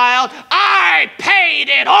child. I paid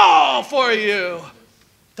it all for you.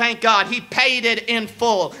 Thank God he paid it in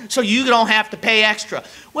full, so you don't have to pay extra.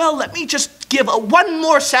 Well, let me just give one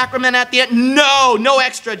more sacrament at the end. No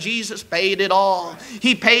extra. Jesus paid it all.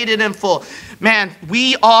 He paid it in full. Man,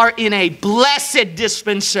 we are in a blessed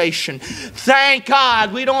dispensation. Thank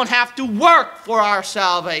God we don't have to work for our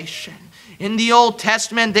salvation. In the Old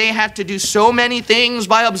Testament, they had to do so many things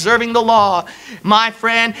by observing the law. My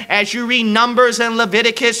friend, as you read Numbers and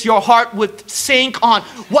Leviticus, your heart would sink on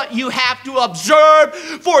what you have to observe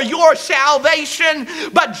for your salvation.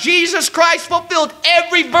 But Jesus Christ fulfilled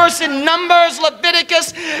every verse in Numbers,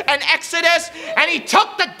 Leviticus, and Exodus, and he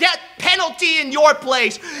took the death penalty in your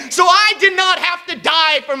place. So I did not have to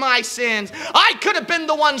die for my sins. I could have been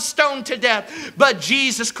the one stoned to death, but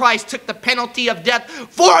Jesus Christ took the penalty of death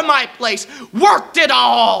for my place, worked it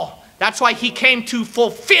all. That's why he came to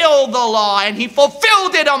fulfill the law, and he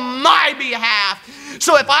fulfilled it on my behalf.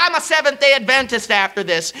 So if I'm a Seventh-day Adventist after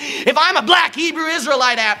this, if I'm a black Hebrew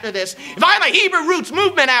Israelite after this, if I'm a Hebrew Roots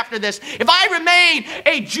movement after this, if I remain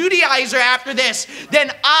a Judaizer after this,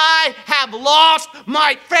 then I have lost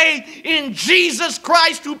my faith in Jesus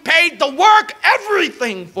Christ who paid the work,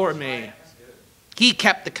 everything for me. He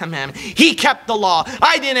kept the commandment. He kept the law.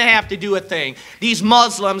 I didn't have to do a thing. These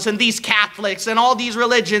Muslims and these Catholics and all these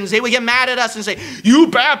religions, they would get mad at us and say, you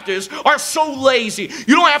Baptists are so lazy.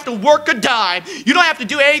 You don't have to work a dime. You don't have to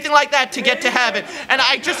do anything like that to get to heaven. And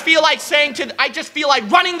I just feel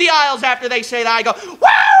like running the aisles after they say that. I go,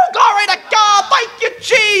 wow, glory to God. Thank you,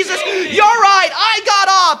 Jesus. You're right. I got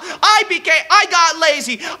off. I got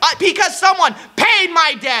lazy because someone paid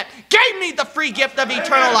my debt, gave me the free gift of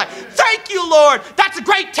eternal life. Thank you, Lord. That's a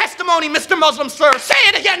great testimony, Mr. Muslim sir. Say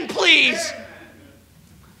it again, please.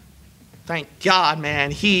 Thank God,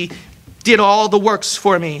 man. He did all the works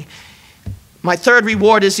for me. My third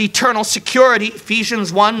reward is eternal security.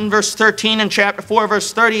 Ephesians 1, verse 13 and chapter 4,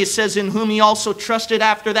 verse 30, it says, in whom he also trusted.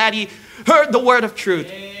 After that, he heard the word of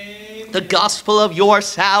truth, the gospel of your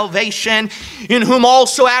salvation, in whom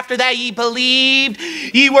also after that ye believed,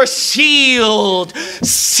 ye were sealed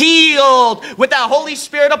with that Holy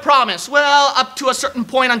Spirit of promise. Well, up to a certain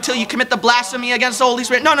point until you commit the blasphemy against the Holy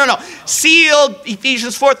Spirit. No. Sealed,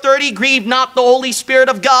 Ephesians 4:30, grieve not the Holy Spirit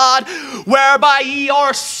of God, whereby ye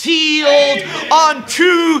are sealed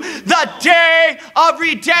unto the day of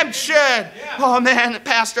redemption. Oh man,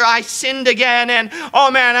 Pastor, I sinned again, and oh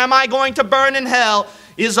man, am I going to burn in hell?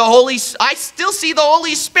 I still see the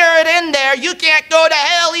Holy Spirit in there. You can't go to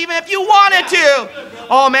hell even if you wanted to.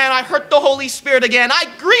 Oh man, I hurt the Holy Spirit again. I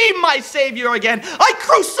grieved my Savior again. I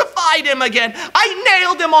crucified him again. I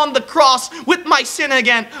nailed him on the cross with my sin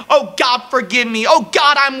again. Oh God, forgive me. Oh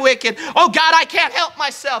God, I'm wicked. Oh God, I can't help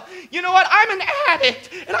myself. You know what? I'm an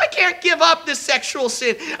addict and I can't give up this sexual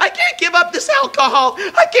sin. I can't give up this alcohol.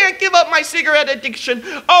 I can't give up my cigarette addiction.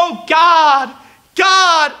 Oh God,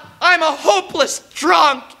 I'm a hopeless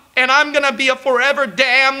drunk, and I'm going to be a forever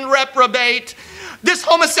damned reprobate. This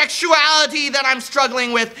homosexuality that I'm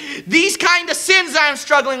struggling with, these kind of sins I'm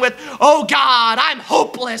struggling with, oh God, I'm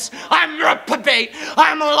hopeless. I'm reprobate.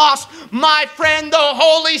 I'm lost. My friend, the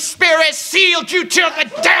Holy Spirit sealed you till the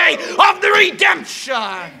day of the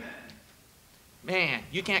redemption. Man,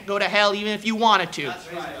 you can't go to hell even if you wanted to.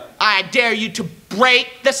 I dare you to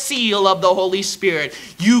break the seal of the Holy Spirit.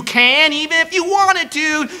 You can even if you wanted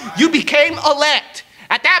to. You became elect.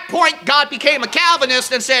 At that point, God became a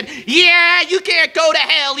Calvinist and said, yeah, you can't go to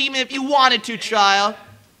hell even if you wanted to, child.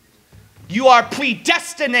 You are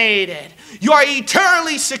predestinated. You are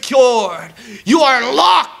eternally secured. You are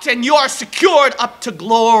locked and you are secured up to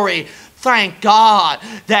glory. Thank God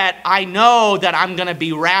that I know that I'm going to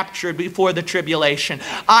be raptured before the tribulation.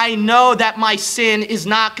 I know that my sin is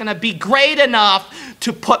not going to be great enough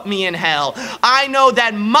to put me in hell. I know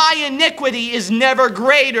that my iniquity is never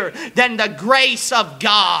greater than the grace of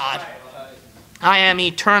God. I am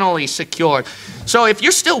eternally secured. So if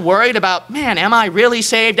you're still worried about, man, am I really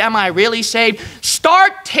saved? Am I really saved?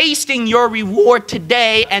 Start tasting your reward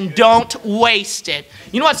today and don't waste it.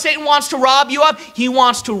 You know what Satan wants to rob you of? He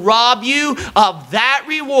wants to rob you of that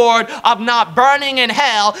reward of not burning in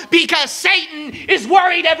hell, because Satan is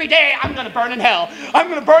worried every day, I'm going to burn in hell. I'm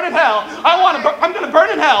going to burn in hell. I'm going to burn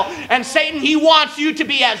in hell. And Satan, he wants you to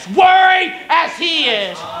be as worried as he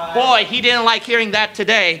is. Boy, he didn't like hearing that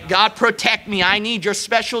today. God, protect me. I need your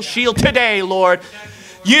special shield today, Lord.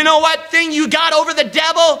 You know what thing you got over the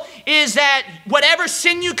devil is that whatever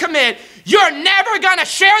sin you commit, you're never going to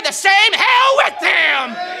share the same hell with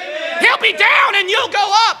him. He'll be down and you'll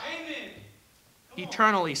go up.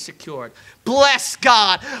 Eternally secured. Bless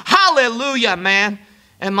God. Hallelujah, man.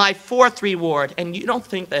 And my fourth reward, and you don't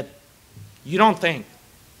think that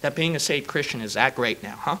being a saved Christian is that great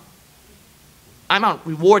now, huh? I'm on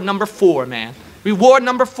reward number 4, man. Reward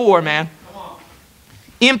number 4, man.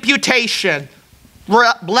 Imputation.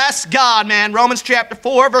 Bless God, man. Romans chapter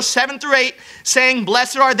 4, verse 7 through 8, saying,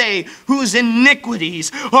 blessed are they whose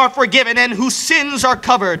iniquities are forgiven and whose sins are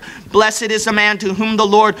covered. Blessed is the man to whom the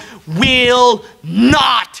Lord will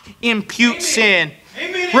not impute sin.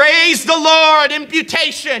 Amen. Praise the Lord.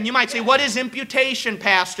 Imputation. You might say, what is imputation,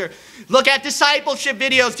 Pastor? Look at discipleship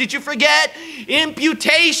videos. Did you forget?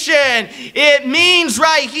 Imputation. It means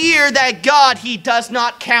right here that God, he does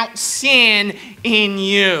not count sin in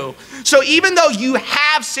you. So even though you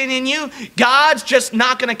have sin in you, God's just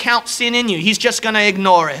not going to count sin in you. He's just going to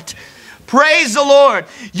ignore it. Praise the Lord.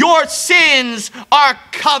 Your sins are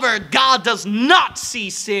covered. God does not see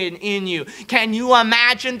sin in you. Can you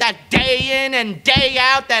imagine that day in and day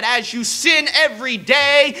out, that as you sin every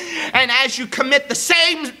day and as you commit the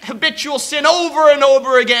same habitual sin over and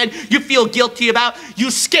over again, you feel guilty about? You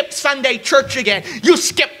skip Sunday church again. You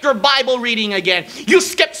skipped your Bible reading again. You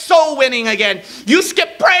skipped soul winning again. You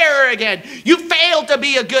skipped prayer again. You failed to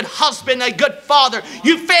be a good husband, a good father.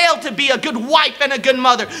 You failed to be a good wife and a good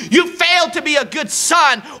mother. You failed failed to be a good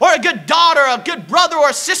son or a good daughter, a good brother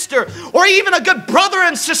or sister, or even a good brother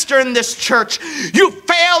and sister in this church. You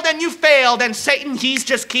failed and you failed, and Satan, he's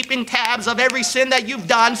just keeping tabs of every sin that you've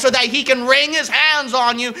done so that he can wring his hands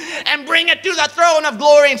on you and bring it to the throne of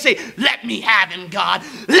glory and say, let me have him, God.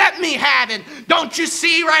 Let me have him. Don't you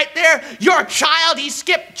see right there? Your child, he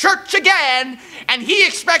skipped church again, and he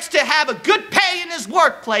expects to have a good pay in his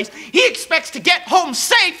workplace. He expects to get home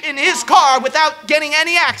safe in his car without getting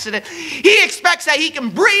any accident. He expects that he can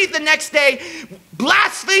breathe the next day,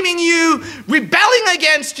 blaspheming you, rebelling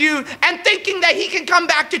against you, and thinking that he can come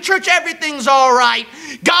back to church, everything's all right.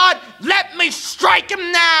 God, let me strike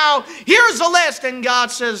him now. Here's a list. And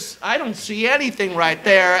God says, I don't see anything right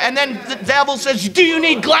there. And then the devil says, do you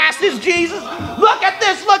need glasses, Jesus? Look at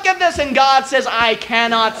this, look at this. And God says, I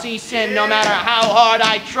cannot see sin no matter how hard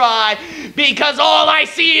I try, because all I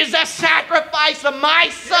see is the sacrifice of my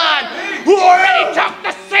Son, who already took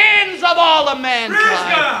the sins of all of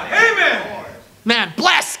mankind. Amen. Man,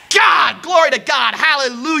 bless God. Glory to God.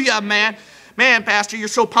 Hallelujah, man. Man, Pastor, you're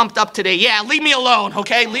so pumped up today. Yeah, leave me alone,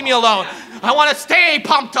 okay? Leave me alone. I want to stay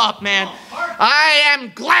pumped up, man. I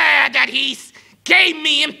am glad that he gave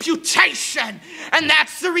me imputation, and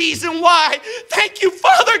that's the reason why. Thank you,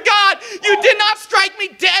 Father God. You did not strike me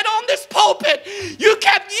dead on this pulpit. You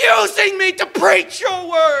kept using me to preach your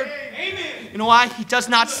word. Amen. You know why? He does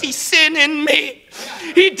not see sin in me.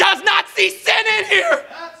 He does not see sin in here.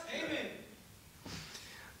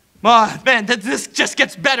 Oh, man, this just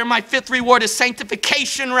gets better. My fifth reward is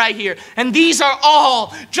sanctification right here. And these are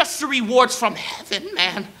all just the rewards from heaven,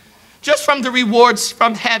 man. Just from the rewards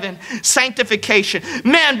from heaven. Sanctification.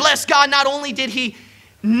 Man, bless God, not only did he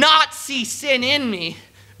not see sin in me,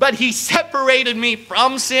 but he separated me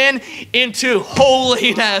from sin into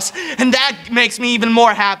holiness. And that makes me even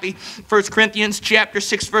more happy. 1 Corinthians chapter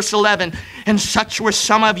 6, verse 11. And such were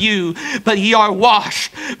some of you, but ye are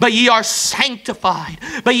washed, but ye are sanctified,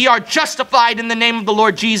 but ye are justified in the name of the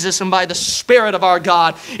Lord Jesus and by the Spirit of our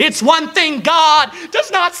God. It's one thing, God does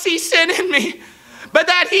not see sin in me, but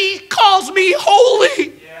that he calls me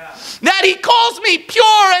holy, that he calls me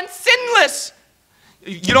pure and sinless.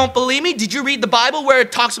 You don't believe me? Did you read the Bible where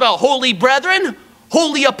it talks about holy brethren,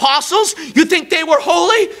 holy apostles? You think they were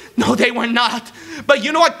holy? No, they were not. But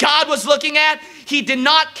you know what God was looking at? He did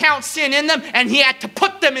not count sin in them, and he had to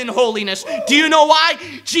put them in holiness. Do you know why?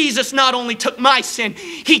 Jesus not only took my sin,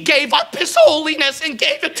 he gave up his holiness and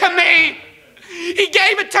gave it to me. He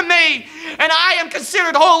gave it to me, and I am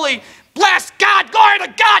considered holy. Bless God, glory to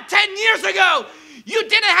God. 10 years ago, you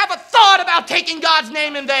didn't have a thought about taking God's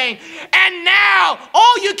name in vain. And now,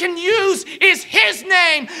 all you can use is his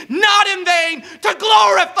name, not in vain, to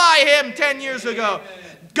glorify him 10 years ago.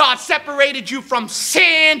 God separated you from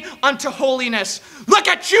sin unto holiness. Look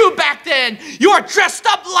at you back then. You are dressed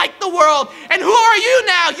up like the world. And who are you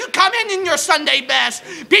now? You come in your Sunday best.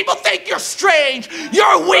 People think you're strange.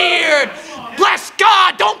 You're weird. Bless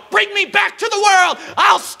God. Don't bring me back to the world.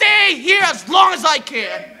 I'll stay here as long as I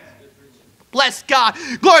can. Bless God.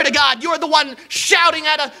 Glory to God. You're the one shouting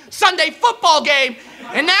at a Sunday football game.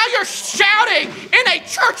 And now you're shouting in a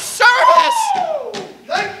church service.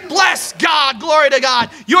 Bless God. Glory to God.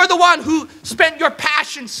 You're the one who spent your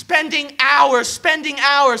passion spending hours studying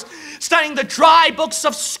the dry books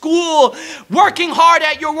of school, working hard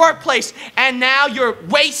at your workplace, and now you're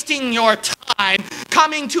wasting your time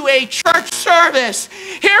coming to a church service,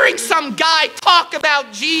 hearing some guy talk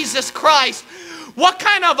about Jesus Christ. What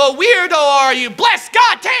kind of a weirdo are you? Bless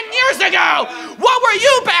God, 10 years ago. What were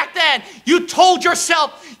you back then? You told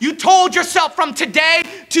yourself from today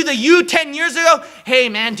to the you 10 years ago, hey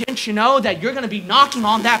man, didn't you know that you're going to be knocking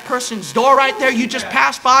on that person's door right there you just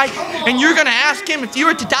passed by? And you're going to ask him, if you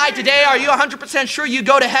were to die today, are you 100% sure you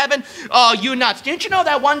go to heaven? Oh, you nuts. Didn't you know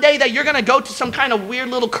that one day that you're going to go to some kind of weird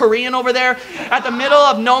little Korean over there at the middle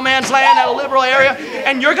of no man's land at a liberal area?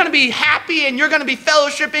 And you're going to be happy and you're going to be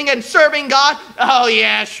fellowshipping and serving God? Oh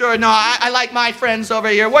yeah, sure. No, I like my friends over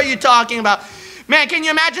here. What are you talking about? Man, can you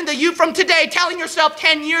imagine the you from today telling yourself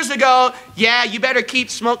 10 years ago, yeah, you better keep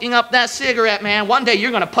smoking up that cigarette, man. One day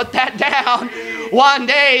you're going to put that down. One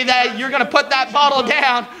day that you're going to put that bottle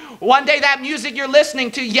down. One day that music you're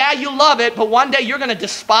listening to, yeah, you love it, but one day you're going to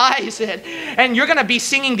despise it. And you're going to be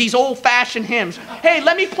singing these old-fashioned hymns. Hey,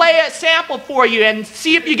 let me play a sample for you and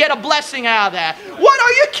see if you get a blessing out of that. What,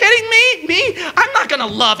 are you kidding me? Me? I'm not going to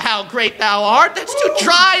love How Great Thou Art. That's too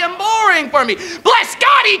dry and boring for me. Bless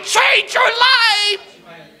God, he changed your life.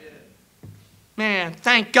 Man,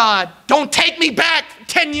 thank God. Don't take me back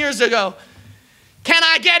 10 years ago. Can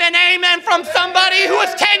I get an amen from somebody who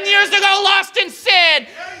was 10 years ago lost in sin?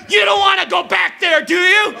 You don't want to go back there, do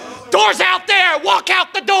you? Door's out there. Walk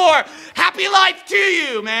out the door. Happy life to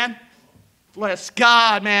you, man. Bless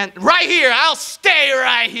God, man. Right here. I'll stay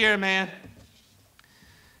right here, man.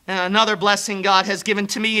 And another blessing God has given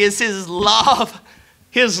to me is his love.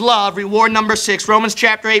 His love. Reward number 6. Romans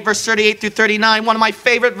chapter 8, verse 38 through 39. One of my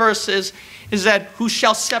favorite verses is that who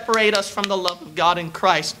shall separate us from the love of God in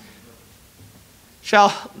Christ?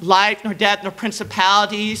 Shall life, nor death, nor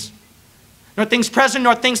principalities, nor things present,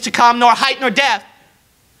 nor things to come, nor height, nor depth,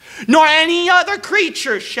 nor any other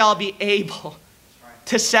creature shall be able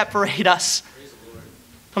to separate us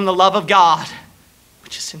from the love of God,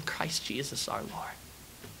 which is in Christ Jesus our Lord.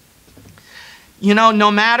 You know,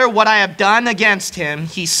 no matter what I have done against him,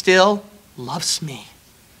 he still loves me.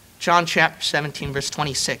 John chapter 17, verse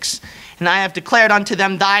 26. And I have declared unto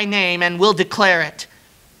them thy name, and will declare it.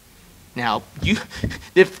 Now,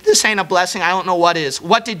 if this ain't a blessing, I don't know what is.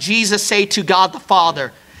 What did Jesus say to God the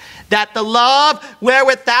Father? That the love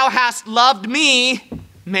wherewith thou hast loved me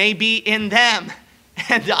may be in them,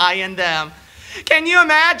 and I in them. Can you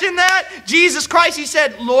imagine that? Jesus Christ, he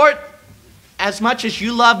said, Lord, as much as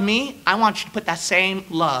you love me, I want you to put that same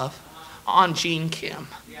love on Gene Kim.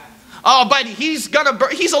 Oh, but he's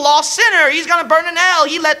a lost sinner. He's going to burn in hell.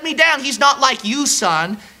 He let me down. He's not like you,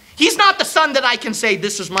 son. He's not the son that I can say,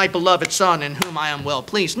 this is my beloved son in whom I am well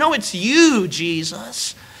pleased. No, it's you,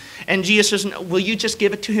 Jesus. And Jesus says, will you just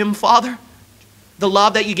give it to him, Father? The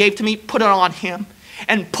love that you gave to me, put it on him.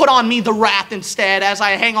 And put on me the wrath instead as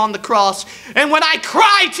I hang on the cross. And when I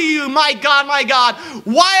cry to you, my God,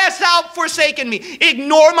 why hast thou forsaken me?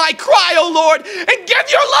 Ignore my cry, O Lord, and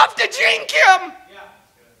give your love to Gene Kim.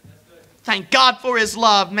 Thank God for his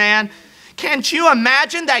love, man. Can't you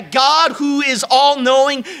imagine that God, who is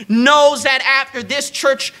all-knowing, knows that after this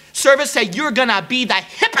church service that you're going to be the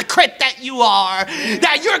hypocrite that you are,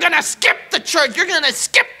 that you're going to skip the church, you're going to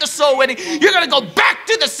skip the soul winning, you're going to go back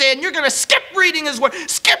to the sin, you're going to skip reading his word,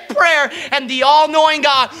 skip prayer, and the all-knowing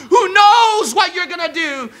God, who knows what you're going to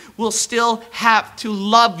do, will still have to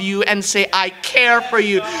love you and say, I care for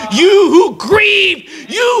you. You who grieve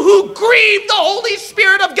the Holy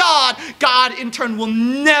Spirit of God, God in turn will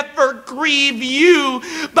never grieve you,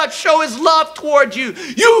 but show his love toward you.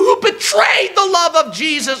 You who betrayed the love of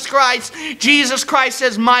Jesus Christ, Jesus Christ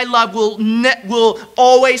says, my love will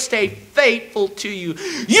always stay faithful to you.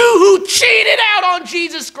 You who cheated out on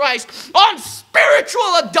Jesus Christ, on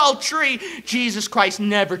spiritual adultery, Jesus Christ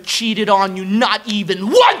never cheated on you, not even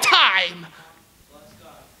one time.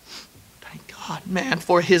 Thank God, man,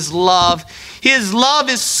 for his love. His love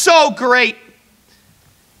is so great.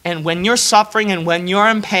 And when you're suffering and when you're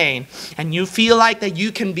in pain and you feel like that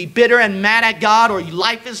you can be bitter and mad at God, or your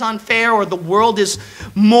life is unfair, or the world is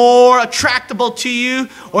more attractable to you,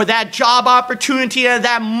 or that job opportunity, or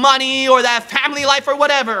that money, or that family life, or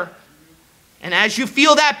whatever. And as you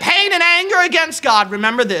feel that pain and anger against God,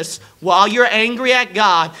 remember this: while you're angry at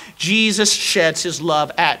God, Jesus sheds his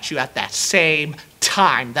love at you at that same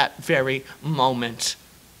time, that very moment.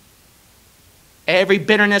 Every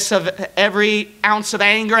bitterness of every ounce of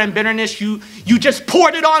anger and bitterness, you just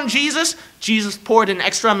poured it on Jesus. Jesus poured an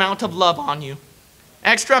extra amount of love on you.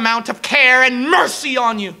 Extra amount of care and mercy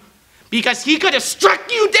on you. Because he could have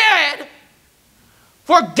struck you dead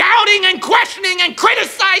for doubting and questioning and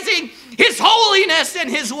criticizing his holiness and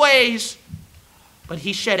his ways. But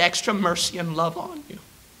he shed extra mercy and love on you.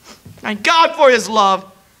 Thank God for his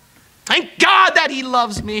love. Thank God that he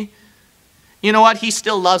loves me. You know what? He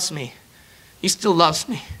still loves me. He still loves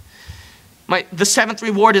me. The seventh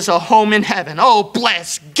reward is a home in heaven. Oh,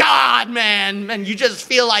 bless God, man. And you just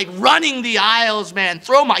feel like running the aisles, man.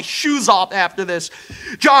 Throw my shoes off after this.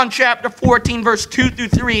 John chapter 14, verse 2 through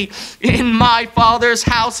 3. In my Father's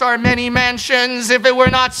house are many mansions. If it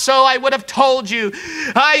were not so, I would have told you.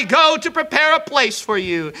 I go to prepare a place for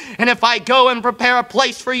you. And if I go and prepare a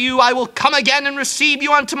place for you, I will come again and receive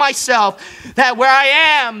you unto myself, that where I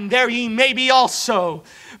am, there ye may be also.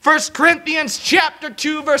 1 Corinthians chapter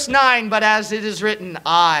 2, verse 9, but as it is written,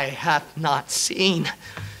 eye hath not seen,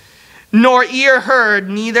 nor ear heard,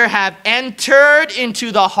 neither have entered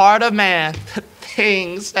into the heart of man the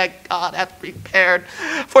things that God hath prepared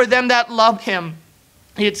for them that love him.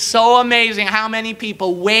 It's so amazing how many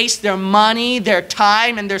people waste their money, their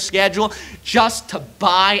time, and their schedule just to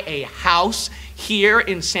buy a house here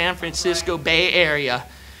in San Francisco Bay Area.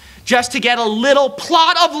 Just to get a little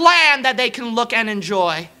plot of land that they can look and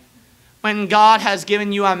enjoy. When God has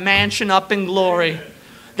given you a mansion up in glory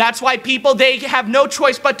That's why people, they have no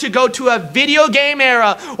choice but to go to a video game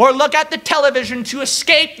era or look at the television to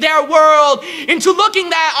escape their world into looking at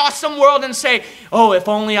that awesome world and say, oh, if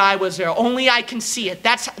only I was there, only I can see it.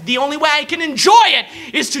 That's the only way I can enjoy it,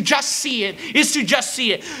 is to just see it, is to just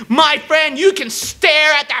see it. My friend, you can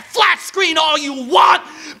stare at that flat screen all you want,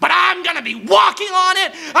 but I'm going to be walking on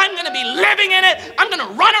it. I'm going to be living in it. I'm going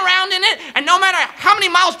to run around in it. And no matter how many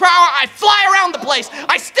miles per hour I fly around the place,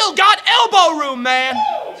 I still got elbow room, man.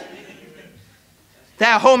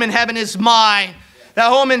 That home in heaven is mine. That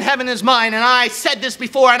home in heaven is mine. And I said this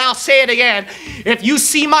before and I'll say it again. If you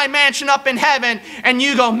see my mansion up in heaven and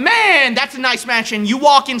you go, man, that's a nice mansion. You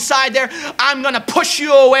walk inside there, I'm going to push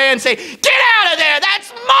you away and say, get out of there.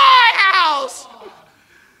 That's my house.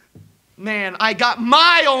 Man, I got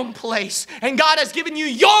my own place. And God has given you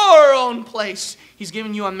your own place. He's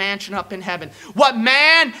given you a mansion up in heaven. What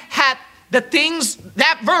man hath, the things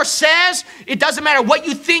that verse says, it doesn't matter what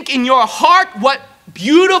you think in your heart, what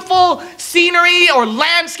beautiful scenery or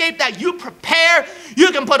landscape that you prepare.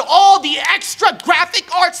 You can put all the extra graphic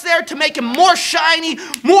arts there to make it more shiny,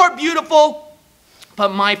 more beautiful.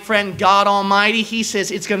 But my friend, God Almighty, He says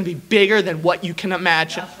it's going to be bigger than what you can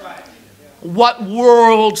imagine. That's right. What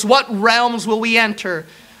worlds, what realms will we enter?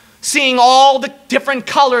 Seeing all the different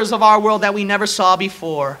colors of our world that we never saw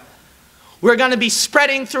before. We're going to be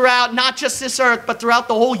spreading throughout not just this earth, but throughout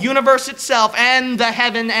the whole universe itself and the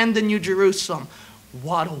heaven and the New Jerusalem.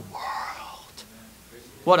 What a world.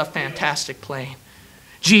 What a fantastic plane.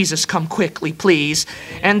 Jesus, come quickly, please.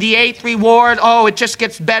 And the eighth reward, oh, it just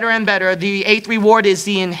gets better and better. The eighth reward is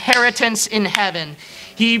the inheritance in heaven.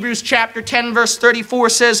 Hebrews chapter 10 verse 34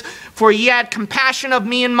 says, for ye had compassion of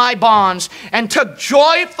me in my bonds, and took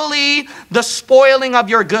joyfully the spoiling of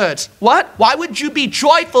your goods. What? Why would you be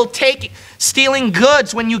joyful stealing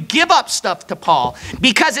goods when you give up stuff to Paul?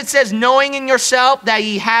 Because it says, knowing in yourself that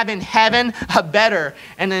ye have in heaven a better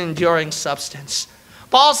and an enduring substance.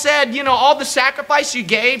 Paul said, you know, all the sacrifice you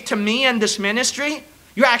gave to me and this ministry,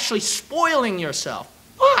 you're actually spoiling yourself.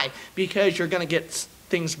 Why? Because you're going to get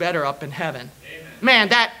things better up in heaven. Amen. Man,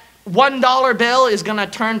 that $1 bill is going to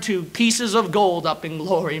turn to pieces of gold up in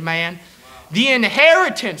glory, man. The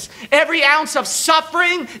inheritance, every ounce of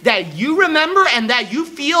suffering that you remember and that you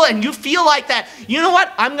feel, and you feel like that, you know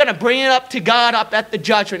what? I'm going to bring it up to God up at the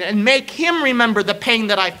judgment and make Him remember the pain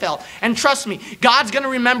that I felt. And trust me, God's going to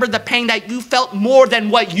remember the pain that you felt more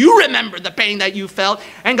than what you remember the pain that you felt.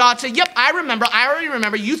 And God said, yep, I remember. I already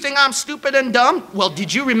remember. You think I'm stupid and dumb? Well,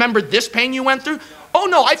 did you remember this pain you went through? Oh,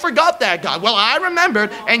 no, I forgot that, God. Well, I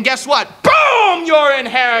remembered. And guess what? Boom, your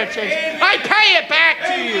inheritance. Amen. I pay it back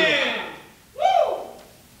to you.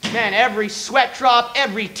 Woo! Man, every sweat drop,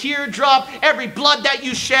 every tear drop, every blood that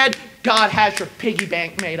you shed, God has your piggy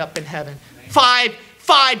bank made up in heaven. Five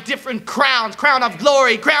different crowns. Crown of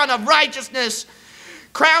glory, crown of righteousness,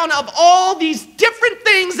 crown of all these different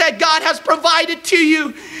things that God has provided to you.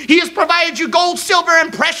 He has provided you gold, silver,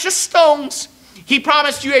 and precious stones. He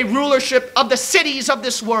promised you a rulership of the cities of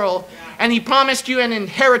this world. And He promised you an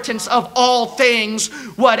inheritance of all things,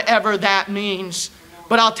 whatever that means.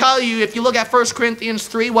 But I'll tell you, if you look at 1 Corinthians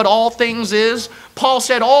 3, what all things is, Paul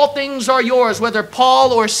said all things are yours, whether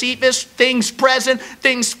Paul or Cephas, things present,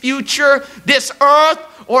 things future, this earth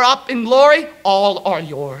or up in glory, all are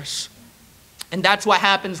yours. And that's what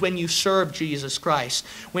happens when you serve Jesus Christ.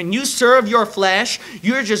 When you serve your flesh,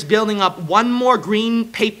 you're just building up one more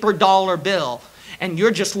green paper dollar bill. And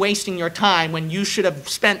you're just wasting your time when you should have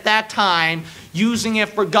spent that time using it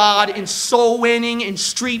for God in soul winning, in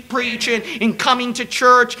street preaching, in coming to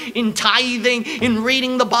church, in tithing, in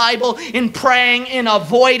reading the Bible, in praying, in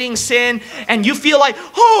avoiding sin. And you feel like,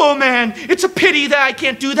 oh man, it's a pity that I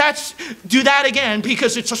can't do that again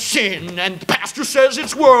because it's a sin. And the pastor says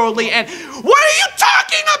it's worldly. And what are you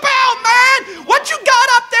talking about, man? What you got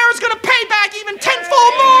up there is going to pay back even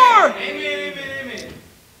tenfold more. Amen, amen, amen.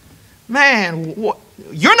 Man,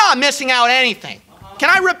 you're not missing out anything. Can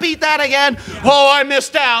I repeat that again? Oh, I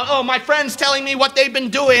missed out. Oh, my friend's telling me what they've been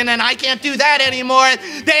doing and I can't do that anymore.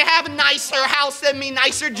 They have a nicer house than me,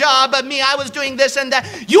 nicer job, but me, I was doing this and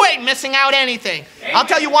that. You ain't missing out anything. I'll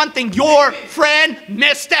tell you one thing. Your friend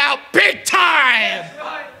missed out big time.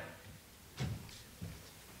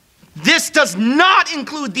 This does not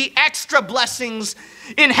include the extra blessings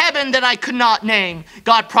in heaven that I could not name.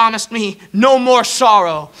 God promised me no more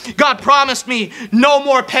sorrow. God promised me no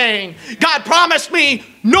more pain. God promised me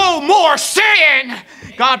no more sin.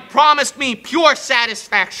 God promised me pure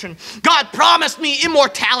satisfaction. God promised me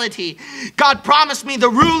immortality. God promised me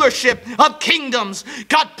the rulership of kingdoms.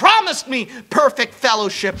 God promised me perfect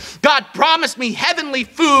fellowship. God promised me heavenly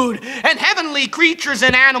food and heavenly creatures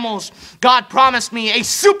and animals. God promised me a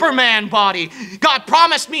Superman body. God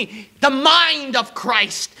promised me the mind of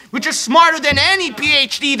Christ, which is smarter than any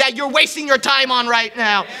PhD that you're wasting your time on right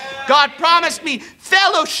now. God promised me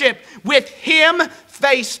fellowship with Him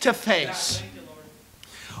face to face.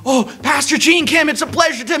 Oh, Pastor Gene Kim, it's a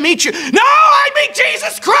pleasure to meet you. No, I meet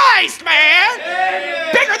Jesus Christ, man.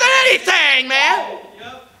 Bigger than anything, man.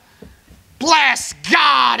 Bless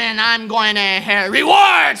God, and I'm going to inherit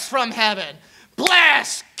rewards from heaven.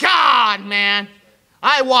 Bless God, man.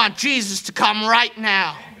 I want Jesus to come right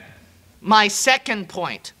now. My second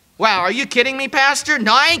point. Wow, are you kidding me, Pastor?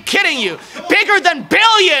 No, I ain't kidding you. Bigger than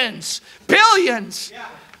billions. Billions.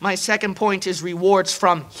 My second point is rewards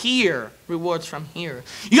from here. Rewards from here.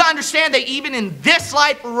 You understand that even in this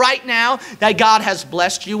life right now that God has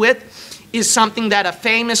blessed you with is something that a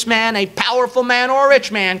famous man, a powerful man, or a rich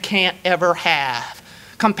man can't ever have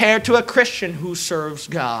compared to a Christian who serves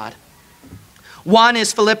God. One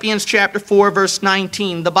is Philippians chapter 4, verse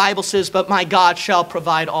 19. The Bible says, "But my God shall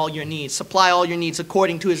provide all your needs, supply all your needs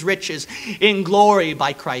according to His riches in glory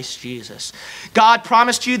by Christ Jesus." God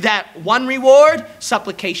promised you that one reward,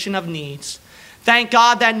 supplication of needs. Thank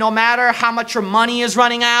God that no matter how much your money is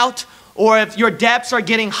running out, or if your debts are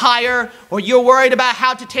getting higher, or you're worried about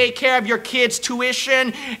how to take care of your kids'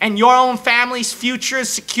 tuition and your own family's future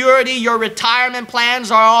security, your retirement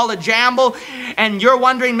plans are all a jamble, and you're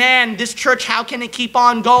wondering, man, this church, how can it keep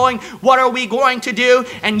on going? What are we going to do?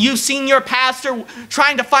 And you've seen your pastor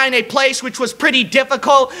trying to find a place which was pretty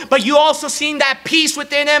difficult, but you also seen that peace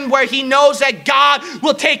within him where he knows that God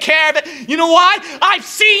will take care of it. You know what? I've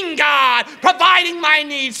seen God providing my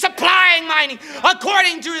needs, supplying my needs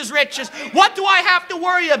according to His riches. What do I have to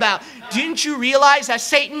worry about? Didn't you realize that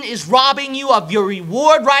Satan is robbing you of your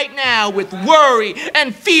reward right now with worry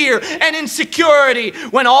and fear and insecurity,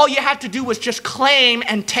 when all you had to do was just claim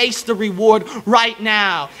and taste the reward right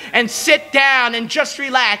now and sit down and just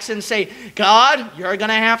relax and say, God, you're going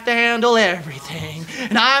to have to handle everything,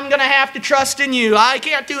 and I'm going to have to trust in you. I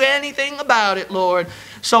can't do anything about it, Lord.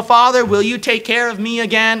 So, Father, will you take care of me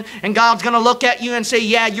again? And God's going to look at you and say,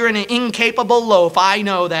 yeah, you're an incapable loaf. I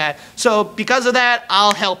know that. So, because of that,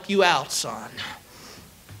 I'll help you out, son.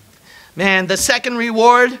 Man, the second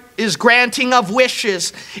reward is granting of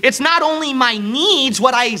wishes. It's not only my needs,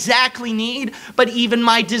 what I exactly need, but even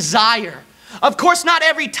my desire. Of course, not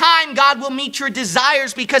every time God will meet your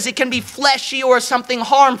desires because it can be fleshy or something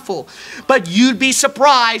harmful. But you'd be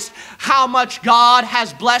surprised how much God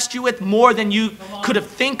has blessed you with more than you could have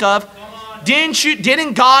think of.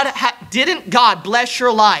 Didn't God bless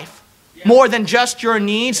your life more than just your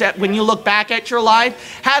needs when you look back at your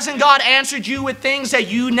life? Hasn't God answered you with things that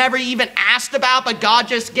you never even asked about, but God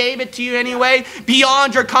just gave it to you anyway,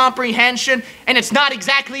 beyond your comprehension? And it's not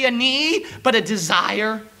exactly a need, but a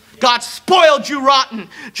desire. God spoiled you rotten.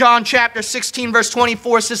 John chapter 16 verse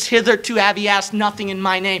 24 says, "Hitherto have ye asked nothing in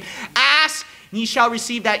my name. Ask, and ye shall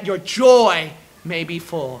receive, that your joy may be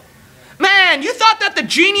full." Man, you thought that the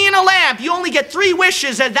genie in a lamp, you only get 3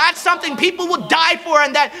 wishes, and that's something people will die for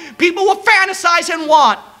and that people will fantasize and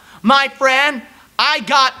want. My friend, I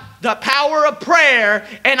got the power of prayer,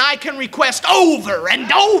 and I can request over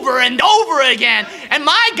and over and over again. And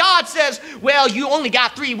my God says, well, you only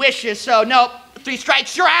got 3 wishes, so no, 3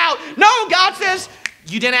 strikes, you're out. No, God says,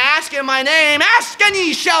 you didn't ask in my name. Ask and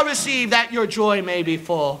ye shall receive, that your joy may be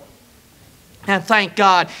full. And thank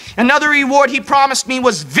God. Another reward He promised me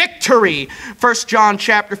was victory. 1 John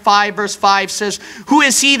chapter 5 verse 5 says, "Who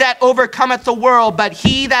is he that overcometh the world, but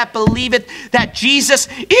he that believeth that Jesus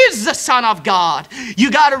is the Son of God?"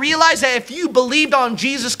 You got to realize that if you believed on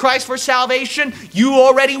Jesus Christ for salvation, you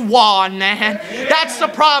already won, man. That's the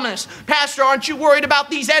promise. Pastor, aren't you worried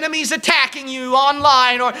about these enemies attacking you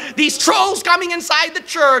online, or these trolls coming inside the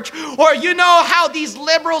church, or you know how these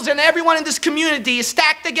liberals and everyone in this community is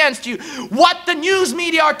stacked against you? What the news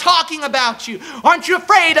media are talking about you? Aren't you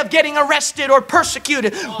afraid of getting arrested or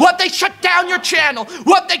persecuted? What they shut down your channel?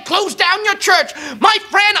 What they close down your church? My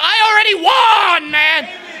friend, I already won, man.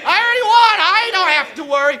 I already won. I don't have to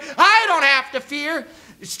worry. I don't have to fear.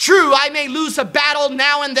 It's true, I may lose a battle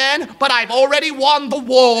now and then, but I've already won the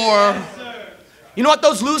war. You know what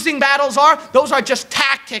those losing battles are? Those are just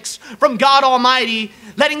tactics from God Almighty,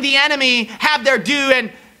 letting the enemy have their due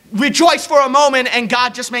and rejoice for a moment, and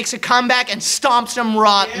God just makes a comeback and stomps them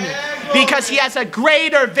rotten because he has a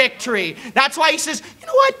greater victory. That's why he says, you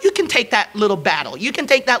know what? You can take that little battle. You can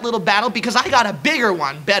take that little battle because I got a bigger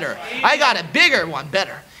one better. I got a bigger one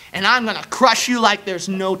better. And I'm going to crush you like there's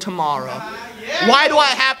no tomorrow. Why do I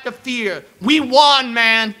have to fear? We won,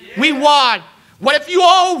 man. We won. What if you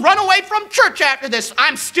all run away from church after this?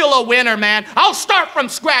 I'm still a winner, man. I'll start from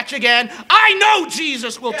scratch again. I know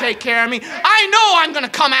Jesus will take care of me. I know I'm going to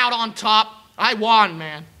come out on top. I won,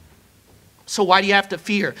 man. So why do you have to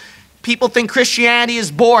fear? People think Christianity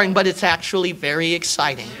is boring, but it's actually very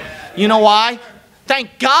exciting. You know why?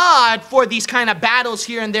 Thank God for these kind of battles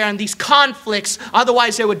here and there and these conflicts.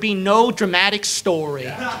 Otherwise, there would be no dramatic story.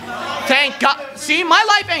 Thank God. See, my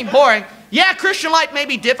life ain't boring. Yeah, Christian life may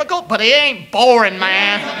be difficult, but it ain't boring,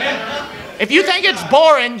 man. If you think it's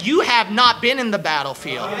boring, you have not been in the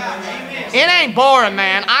battlefield. It ain't boring,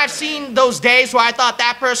 man. I've seen those days where I thought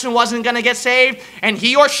that person wasn't going to get saved, and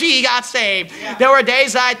he or she got saved. There were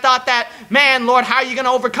days I thought that, man, Lord, how are you going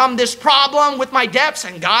to overcome this problem with my debts?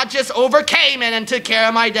 And God just overcame it and took care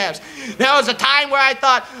of my debts. There was a time where I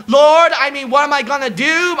thought, Lord, what am I going to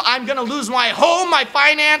do? I'm going to lose my home, my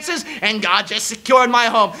finances, and God just secured my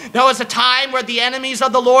home. There was a time where the enemies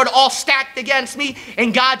of the Lord all stacked against me,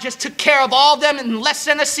 and God just took care of all of them in less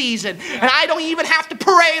than a season. And I don't even have to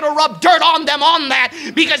parade or rub dirt on them on that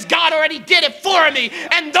because God already did it for me,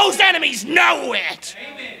 and those enemies know it.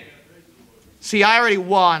 Amen. See, I already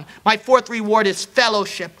won. My fourth reward is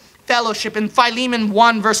fellowship. Fellowship. In Philemon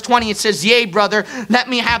 1 verse 20 it says, yea, brother, let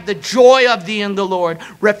me have the joy of thee in the Lord.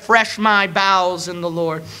 Refresh my bowels in the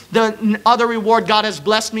Lord. The other reward God has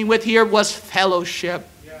blessed me with here was fellowship.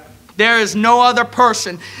 There is no other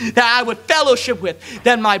person that I would fellowship with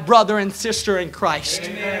than my brother and sister in Christ.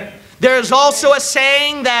 Amen. There is also a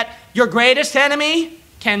saying that your greatest enemy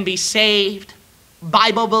can be saved,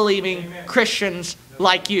 Bible-believing Christians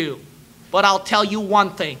like you. But I'll tell you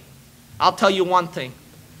one thing. I'll tell you one thing.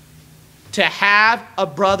 To have a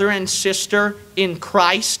brother and sister in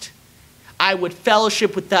Christ, I would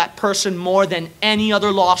fellowship with that person more than any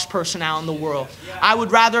other lost person out in the world. I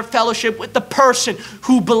would rather fellowship with the person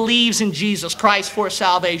who believes in Jesus Christ for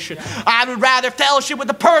salvation. I would rather fellowship with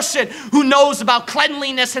the person who knows about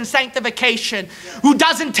cleanliness and sanctification, who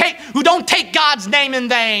don't take God's name in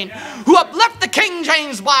vain, who have left the King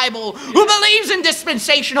James Bible, who believes in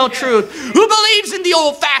dispensational truth, who believes in the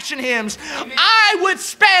old-fashioned hymns. I would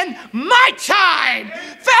spend my time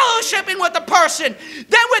fellowshipping with a person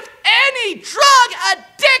than with any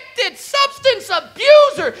drug-addicted, substance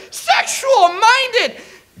abuser, sexual-minded,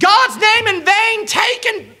 God's name in vain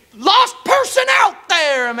taken, lost person out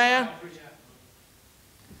there, man.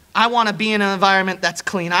 I want to be in an environment that's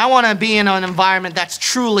clean. I want to be in an environment that's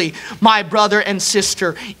truly my brother and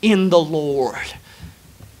sister in the Lord.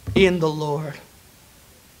 In the Lord.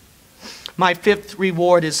 My fifth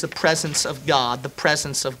reward is the presence of God. The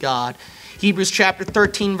presence of God. Hebrews chapter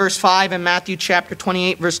 13 verse 5 and Matthew chapter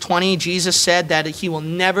 28 verse 20, Jesus said that he will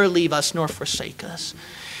never leave us nor forsake us.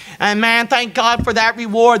 And man, thank God for that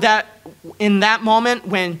reward, that in that moment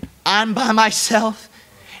when I'm by myself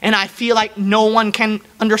and I feel like no one can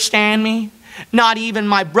understand me, not even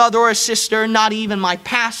my brother or sister, not even my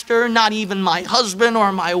pastor, not even my husband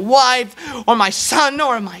or my wife or my son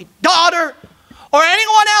or my daughter or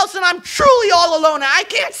anyone else, and I'm truly all alone and I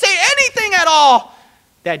can't say anything at all,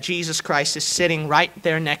 that Jesus Christ is sitting right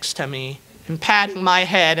there next to me and patting my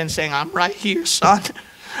head and saying, I'm right here, son.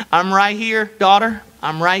 I'm right here, daughter.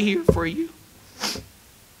 I'm right here for you.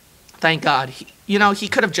 Thank God. He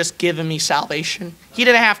could have just given me salvation. He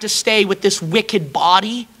didn't have to stay with this wicked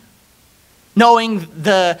body, knowing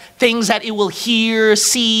the things that it will hear,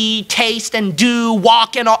 see, taste, and do,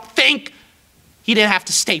 walk, and think. He didn't have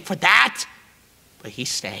to stay for that, but he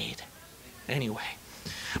stayed anyway.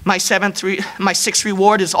 My sixth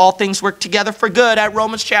reward is all things work together for good at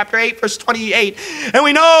Romans chapter 8 verse 28. And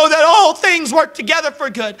we know that all things work together for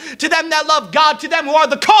good to them that love God, to them who are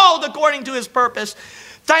the called according to his purpose.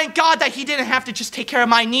 Thank God that he didn't have to just take care of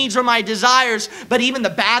my needs or my desires, but even the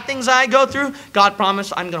bad things I go through, God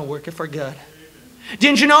promised I'm going to work it for good.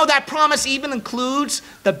 Didn't you know that promise even includes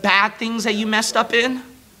the bad things that you messed up in?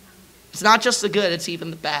 It's not just the good, it's even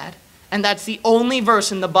the bad. And that's the only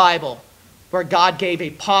verse in the Bible where God gave a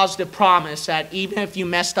positive promise that even if you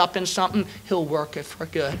messed up in something, he'll work it for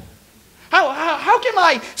good. How can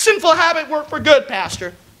my sinful habit work for good,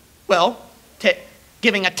 Pastor? Well,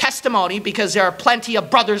 giving a testimony, because there are plenty of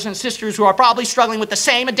brothers and sisters who are probably struggling with the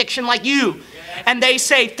same addiction like you. And they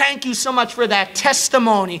say, thank you so much for that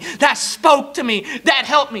testimony. That spoke to me. That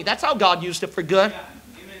helped me. That's how God used it for good.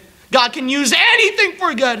 God can use anything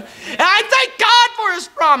for good. And I thank God for his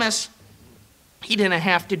promise. He didn't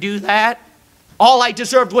have to do that. All I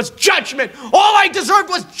deserved was judgment. All I deserved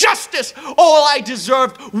was justice. All I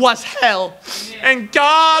deserved was hell. And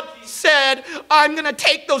God said, I'm going to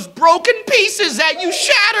take those broken pieces that you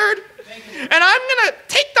shattered, and I'm going to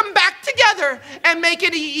take them back together and make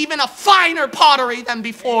it even a finer pottery than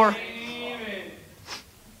before.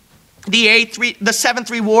 The seventh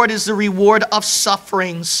reward is the reward of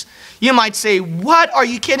sufferings. You might say, what? Are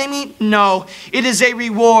you kidding me? No, it is a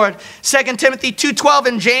reward. 2 Timothy 2:12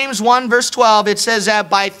 and James 1 verse 12, it says that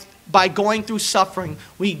by going through suffering,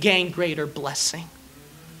 we gain greater blessing.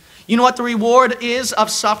 You know what the reward is of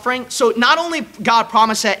suffering? So not only God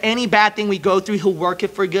promised that any bad thing we go through, he'll work it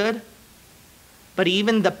for good, but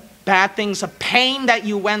even the bad things, the pain that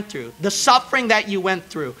you went through, the suffering that you went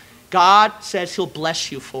through, God says he'll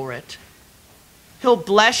bless you for it. He'll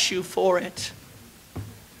bless you for it.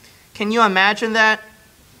 Can you imagine that?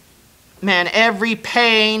 Man, every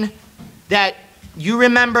pain that you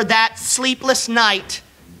remember that sleepless night,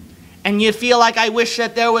 and you feel like, I wish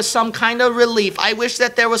that there was some kind of relief. I wish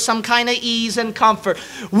that there was some kind of ease and comfort.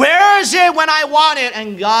 Where is it when I want it?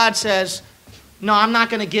 And God says, no, I'm not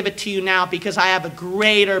going to give it to you now because I have a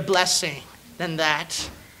greater blessing than that.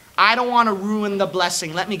 I don't want to ruin the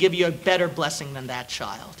blessing. Let me give you a better blessing than that,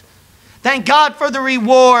 child. Thank God for the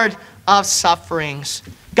reward of sufferings.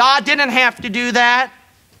 God didn't have to do that.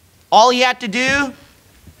 All he had to do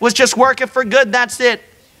was just work it for good. That's it.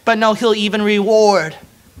 But no, he'll even reward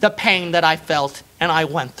the pain that I felt and I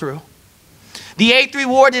went through. The eighth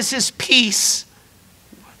reward is his peace.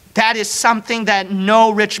 That is something that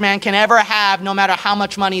no rich man can ever have, no matter how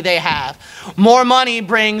much money they have. More money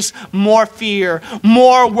brings more fear,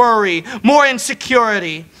 more worry, more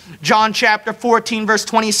insecurity. John chapter 14 verse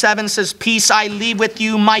 27 says, peace I leave with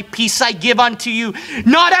you, my peace I give unto you.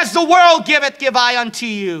 Not as the world giveth, give I unto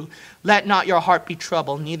you. Let not your heart be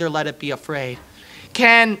troubled, neither let it be afraid.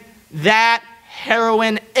 Can that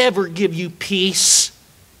heroin ever give you peace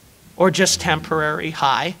or just temporary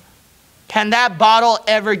high? Can that bottle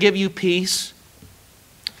ever give you peace?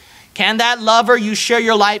 Can that lover you share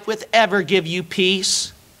your life with ever give you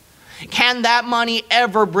peace? Can that money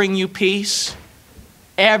ever bring you peace?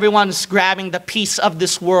 Everyone's grabbing the peace of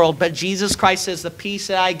this world, but Jesus Christ says, the peace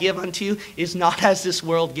that I give unto you is not as this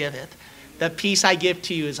world giveth. The peace I give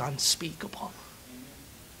to you is unspeakable.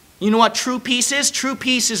 You know what true peace is? True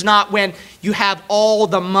peace is not when you have all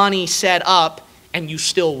the money set up and you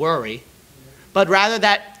still worry, but rather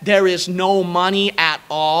that there is no money at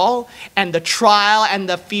all and the trial and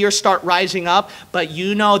the fear start rising up, but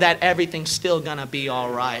you know that everything's still gonna be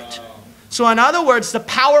all right. So in other words, the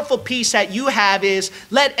powerful peace that you have is,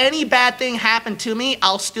 let any bad thing happen to me,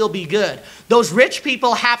 I'll still be good. Those rich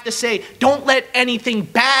people have to say, don't let anything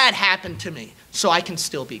bad happen to me, so I can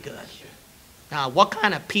still be good. Now, what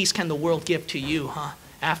kind of peace can the world give to you, huh?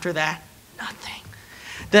 After that, nothing.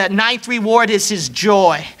 The ninth reward is his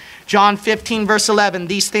joy. John 15 verse 11,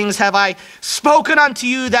 these things have I spoken unto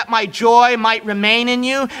you, that my joy might remain in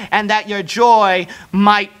you, and that your joy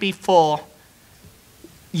might be full.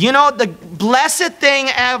 You know, the blessed thing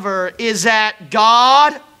ever is that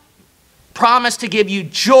God promised to give you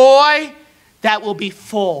joy that will be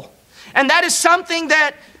full. And that is something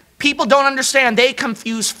that people don't understand. They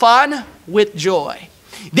confuse fun with joy.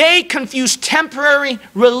 They confuse temporary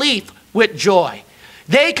relief with joy.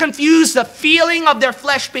 They confuse the feeling of their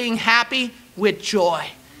flesh being happy with joy.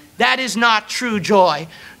 That is not true joy.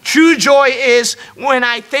 True joy is when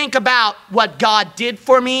I think about what God did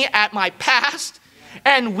for me at my past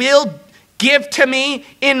and will give to me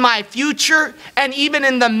in my future, and even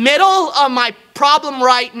in the middle of my problem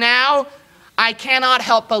right now, I cannot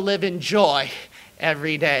help but live in joy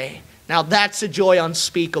every day. Now that's a joy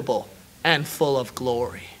unspeakable and full of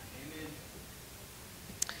glory.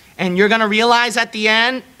 And you're going to realize at the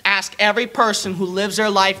end, ask every person who lives their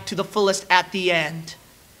life to the fullest at the end.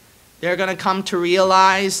 They're going to come to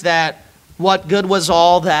realize that what good was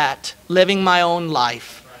all that, living my own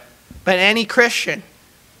life. But any Christian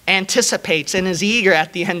anticipates and is eager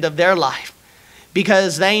at the end of their life,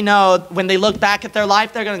 because they know when they look back at their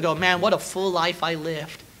life, they're going to go, man, what a full life I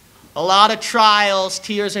lived. A lot of trials,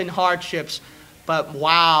 tears, and hardships, but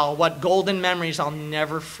wow, what golden memories I'll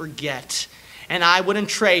never forget. And I wouldn't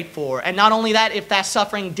trade for. And not only that, if that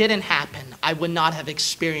suffering didn't happen, I would not have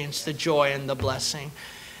experienced the joy and the blessing.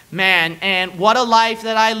 Man, and what a life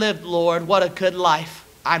that I lived, Lord. What a good life.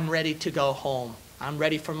 I'm ready to go home. I'm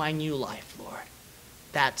ready for my new life, Lord.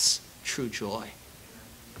 That's true joy.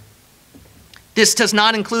 This does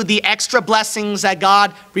not include the extra blessings that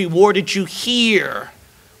God rewarded you here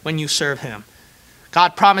when you serve him.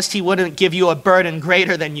 God promised he wouldn't give you a burden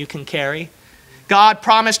greater than you can carry. God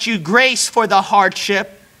promised you grace for the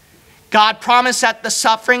hardship. God promised that the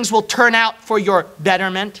sufferings will turn out for your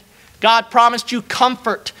betterment. God promised you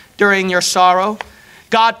comfort during your sorrow.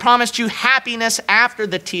 God promised you happiness after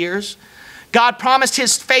the tears. God promised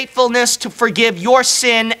his faithfulness to forgive your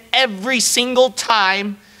sin every single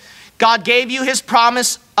time. God gave you his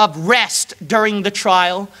promise of rest during the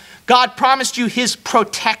trial. God promised you his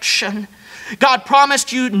protection. God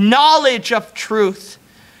promised you knowledge of truth.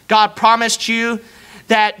 God promised you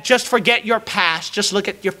that just forget your past, just look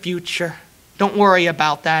at your future. Don't worry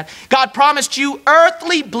about that. God promised you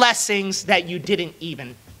earthly blessings that you didn't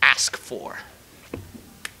even ask for.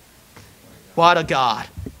 What a God.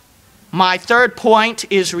 My third point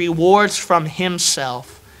is rewards from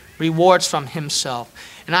himself. Rewards from himself.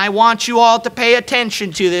 And I want you all to pay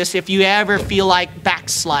attention to this if you ever feel like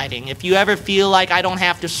backsliding, if you ever feel like I don't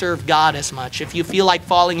have to serve God as much, if you feel like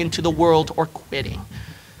falling into the world or quitting.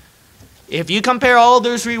 If you compare all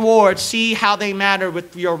those rewards, see how they matter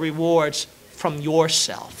with your rewards from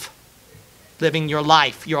yourself. Living your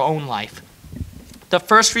life, your own life. The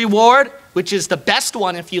first reward, which is the best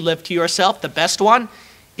one if you live to yourself, the best one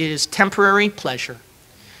is temporary pleasure.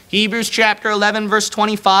 Hebrews chapter 11 verse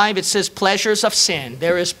 25, it says pleasures of sin.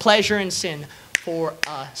 There is pleasure in sin for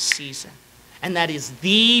a season. And that is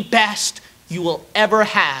the best you will ever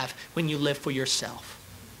have when you live for yourself.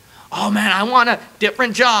 Oh man, I want a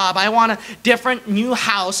different job. I want a different new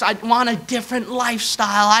house. I want a different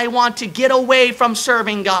lifestyle. I want to get away from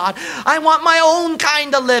serving God. I want my own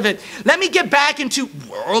kind of living. Let me get back into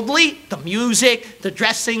worldly, the music, the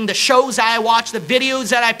dressing, the shows I watch, the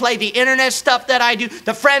videos that I play, the internet stuff that I do,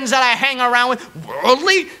 the friends that I hang around with.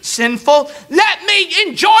 Worldly, sinful. Let me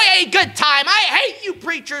enjoy a good time. I hate you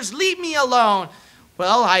preachers. Leave me alone.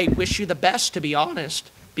 Well, I wish you the best, to be honest,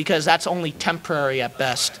 because that's only temporary at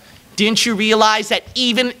best. Didn't you realize that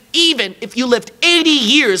even if you lived 80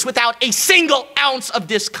 years without a single ounce of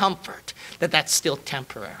discomfort, that's still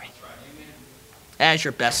temporary? That is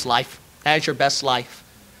your best life. That is your best life.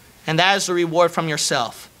 And that is the reward from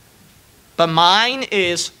yourself. But mine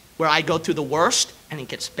is where I go through the worst and it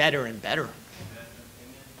gets better and better.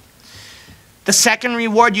 The second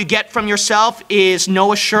reward you get from yourself is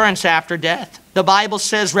no assurance after death. The Bible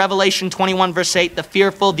says, Revelation 21 verse 8, the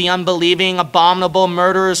fearful, the unbelieving, abominable,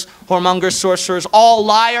 murderers, whoremongers, sorcerers, all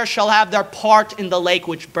liars shall have their part in the lake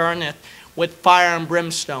which burneth with fire and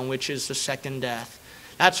brimstone, which is the second death.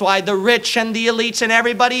 That's why the rich and the elites and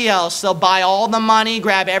everybody else, they'll buy all the money,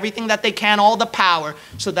 grab everything that they can, all the power,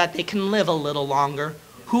 so that they can live a little longer.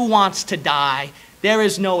 Who wants to die? There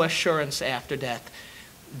is no assurance after death.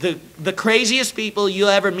 The craziest people you'll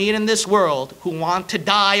ever meet in this world who want to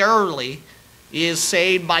die early is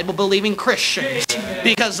saved Bible-believing Christians,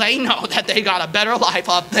 because they know that they got a better life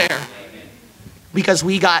up there, because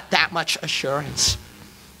we got that much assurance.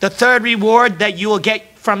 The third reward that you will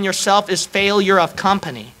get from yourself is failure of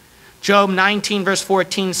company. Job 19 verse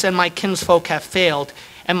 14 said, my kinsfolk have failed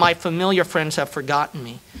and my familiar friends have forgotten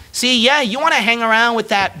me. See, yeah, you want to hang around with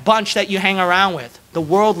that bunch that you hang around with, the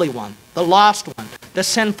worldly one, the lost one, the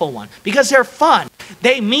sinful one, because they're fun.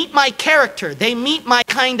 They meet my character. They meet my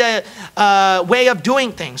kind of way of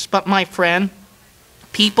doing things. But my friend,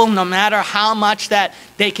 people, no matter how much that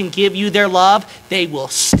they can give you their love, they will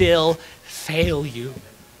still fail you.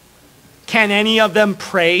 Can any of them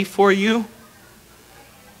pray for you?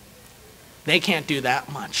 They can't do that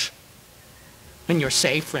much. And your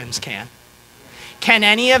saved friends can. Can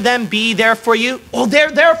any of them be there for you? Oh,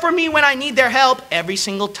 they're there for me when I need their help every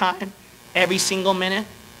single time, every single minute.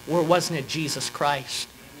 Or wasn't it Jesus Christ?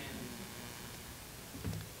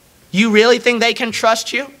 You really think they can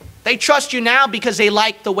trust you? They trust you now because they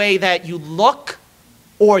like the way that you look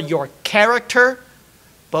or your character.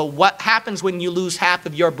 But what happens when you lose half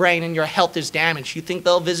of your brain and your health is damaged? You think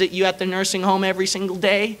they'll visit you at the nursing home every single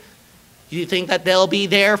day? You think that they'll be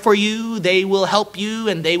there for you, they will help you,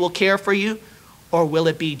 and they will care for you? Or will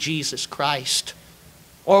it be Jesus Christ?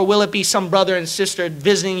 Or will it be some brother and sister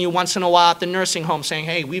visiting you once in a while at the nursing home saying,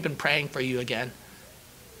 hey, we've been praying for you again?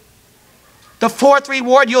 The fourth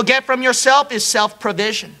reward you'll get from yourself is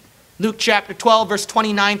self-provision. Luke chapter 12, verse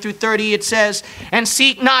 29 through 30, it says, and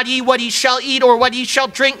seek not ye what ye shall eat or what ye shall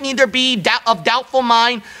drink, neither be of doubtful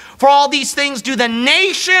mind. For all these things do the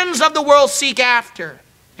nations of the world seek after.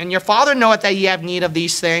 And your Father knoweth that ye have need of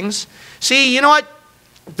these things. See, you know what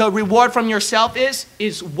the reward from yourself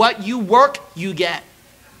is what you work, you get.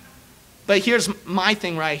 But here's my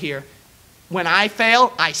thing right here. When I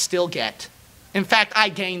fail, I still get. In fact, I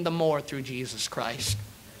gain the more through Jesus Christ.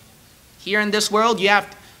 Here in this world,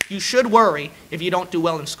 you You should worry if you don't do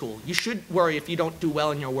well in school. You should worry if you don't do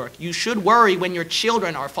well in your work. You should worry when your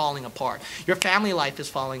children are falling apart. Your family life is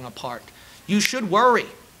falling apart. You should worry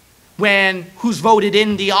when who's voted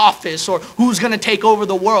in the office or who's going to take over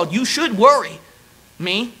the world. You should worry.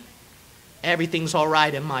 Me? Everything's all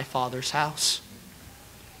right in my Father's house.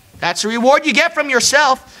 That's the reward you get from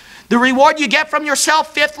yourself. The reward you get from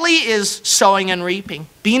yourself, fifthly, is sowing and reaping.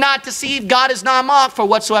 Be not deceived, God is not mocked, for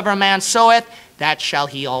whatsoever a man soweth, that shall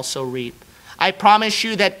he also reap. I promise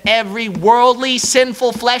you that every worldly,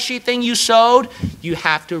 sinful, fleshy thing you sowed, you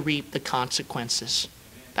have to reap the consequences.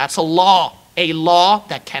 That's a law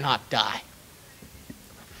that cannot die.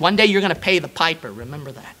 One day you're going to pay the piper,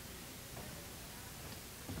 remember that.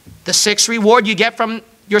 The sixth reward you get from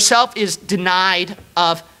yourself is denied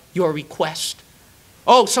of your request.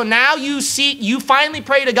 Oh, so now you finally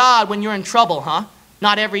pray to God when you're in trouble, huh?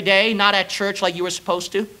 Not every day, not at church like you were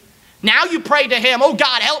supposed to. Now you pray to him, oh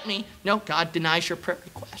God, help me. No, God denies your prayer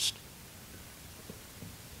request.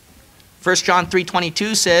 1 John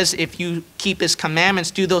 3:22 says, if you keep his commandments,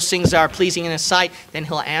 do those things that are pleasing in his sight, then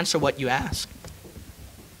he'll answer what you ask.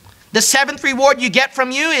 The seventh reward you get from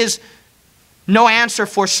you is no answer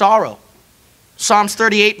for sorrow. Psalms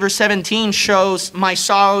 38 verse 17 shows, my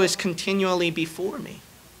sorrow is continually before me.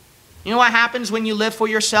 You know what happens when you live for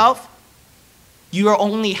yourself? You are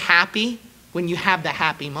only happy when you have the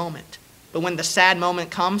happy moment. But when the sad moment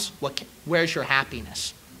comes, where's your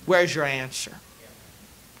happiness? Where's your answer?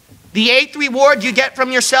 The eighth reward you get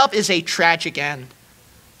from yourself is a tragic end.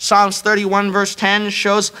 Psalms 31 verse 10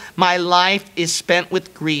 shows, my life is spent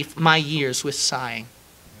with grief, my years with sighing.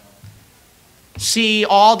 See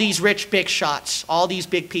all these rich big shots, all these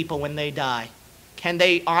big people when they die. Can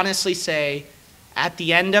they honestly say at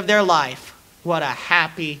the end of their life, what a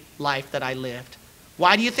happy life that I lived?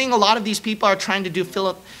 Why do you think a lot of these people are trying to do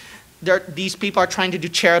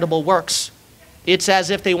charitable works? It's as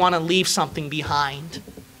if they want to leave something behind.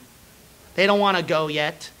 They don't want to go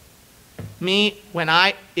yet.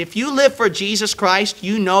 If you live for Jesus Christ,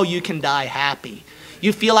 you know you can die happy.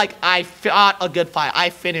 You feel like I fought a good fight. I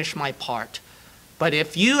finished my part. But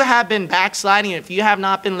if you have been backsliding, if you have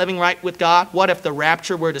not been living right with God, what if the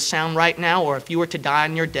rapture were to sound right now, or if you were to die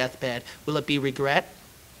on your deathbed? Will it be regret?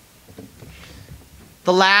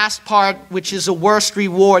 The last part, which is the worst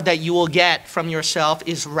reward that you will get from yourself,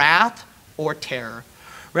 is wrath or terror.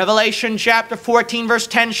 Revelation chapter 14 verse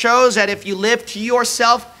 10 shows that if you live to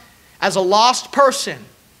yourself as a lost person,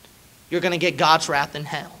 you're going to get God's wrath in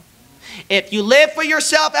hell. If you live for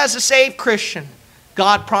yourself as a saved Christian,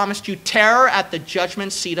 God promised you terror at the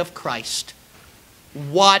judgment seat of Christ.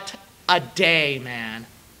 What a day, man.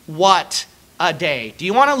 What a day. Do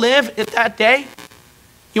you want to live at that day?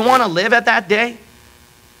 You want to live at that day?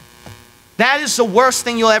 That is the worst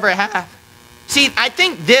thing you'll ever have. See, I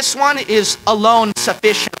think this one is alone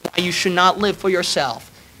sufficient why you should not live for yourself.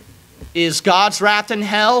 Is God's wrath in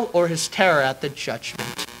hell or his terror at the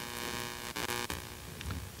judgment?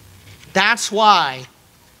 That's why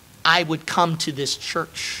I would come to this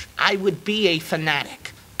church. I would be a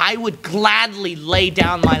fanatic. I would gladly lay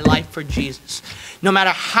down my life for Jesus. No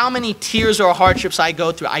matter how many tears or hardships I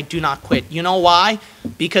go through, I do not quit. You know why?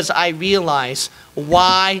 Because I realize,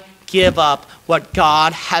 why give up what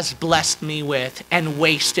God has blessed me with and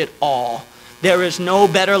waste it all? There is no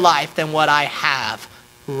better life than what I have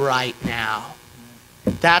right now.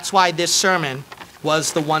 That's why this sermon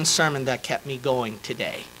was the one sermon that kept me going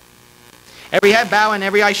today. Every head bow and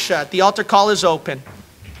every eye shut. The altar call is open.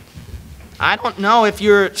 I don't know if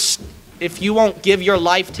you won't give your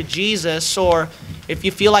life to Jesus, or if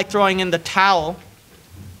you feel like throwing in the towel.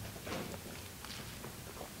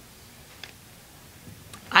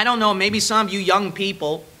 I don't know, maybe some of you young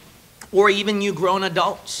people, or even you grown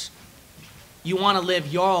adults, you want to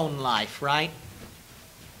live your own life, right?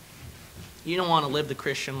 You don't want to live the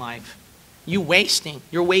Christian life. You're wasting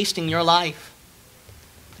your life.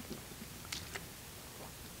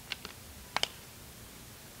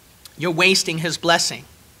 You're wasting his blessing.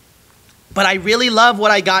 But I really love what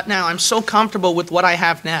I got now. I'm so comfortable with what I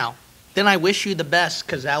have now. Then I wish you the best,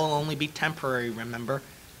 because that will only be temporary, remember?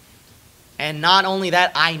 And not only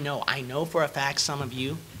that, I know for a fact some of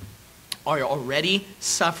you are already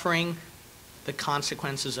suffering the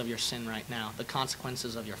consequences of your sin right now, the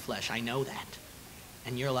consequences of your flesh. I know that.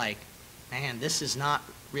 And you're like, man, this is not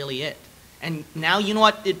really it. And now you know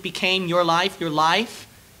what it became, your life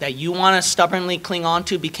that you want to stubbornly cling on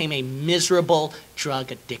to became a miserable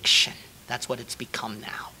drug addiction. That's what it's become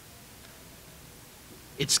now.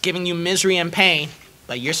 It's giving you misery and pain,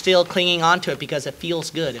 but you're still clinging on to it because it feels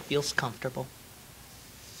good, it feels comfortable.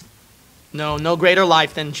 No greater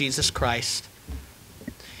life than Jesus Christ.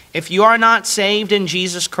 If you are not saved in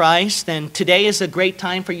Jesus Christ, then today is a great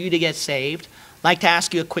time for you to get saved. I'd like to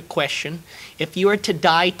ask you a quick question. If you were to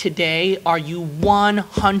die today, are you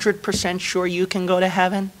 100% sure you can go to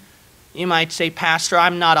heaven? You might say, Pastor,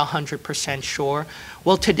 I'm not 100% sure.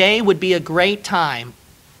 Well, today would be a great time.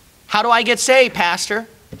 How do I get saved, Pastor?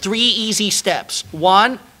 3 easy steps.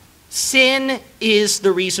 1, sin is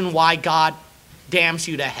the reason why God damns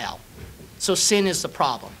you to hell. So sin is the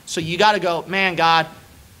problem. So you got to go, man, God,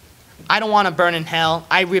 I don't want to burn in hell.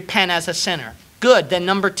 I repent as a sinner. Good. Then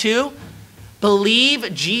number 2,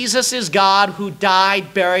 believe Jesus is God who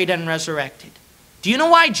died, buried, and resurrected. Do you know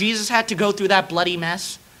why Jesus had to go through that bloody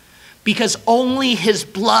mess? Because only his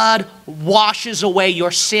blood washes away your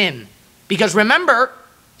sin. Because remember,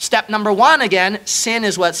 step number 1 again, sin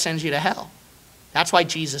is what sends you to hell. That's why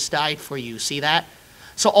Jesus died for you. See that?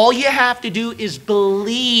 So all you have to do is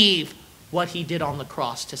believe what he did on the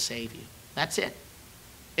cross to save you. That's it.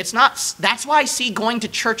 It's not, that's why, see, going to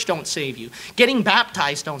church don't save you. Getting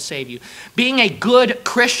baptized don't save you. Being a good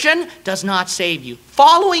Christian does not save you.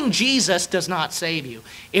 Following Jesus does not save you.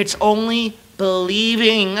 It's only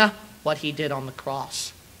believing what he did on the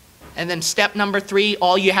cross. And then step number 3,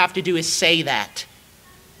 all you have to do is say that.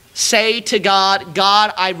 Say to God,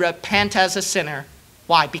 God, I repent as a sinner.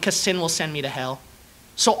 Why? Because sin will send me to hell.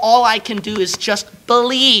 So all I can do is just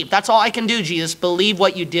believe. That's all I can do, Jesus. Believe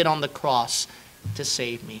what you did on the cross to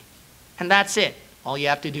save me. And that's it. All you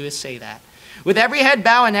have to do is say that. With every head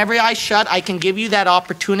bowed and every eye shut, I can give you that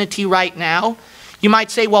opportunity right now. You might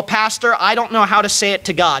say, well, Pastor, I don't know how to say it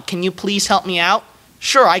to God. Can you please help me out?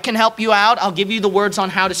 Sure, I can help you out. I'll give you the words on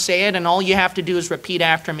how to say it, and all you have to do is repeat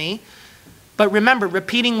after me. But remember,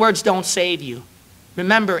 repeating words don't save you.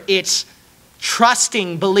 Remember, it's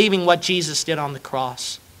trusting, believing what Jesus did on the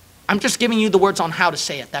cross. I'm just giving you the words on how to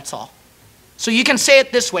say it, that's all. So you can say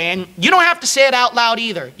it this way, and you don't have to say it out loud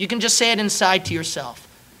either. You can just say it inside to yourself.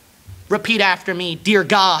 Repeat after me. Dear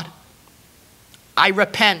God, I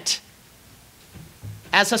repent.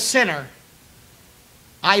 As a sinner,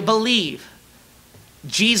 I believe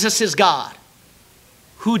Jesus is God,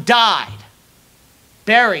 who died,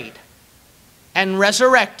 buried, and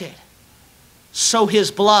resurrected, so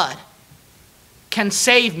his blood can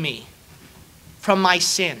save me from my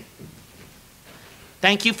sin.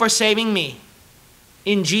 Thank you for saving me.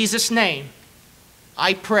 In Jesus' name,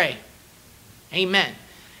 I pray. Amen.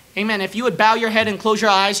 Amen. If you would bow your head and close your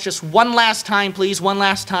eyes just one last time, please. One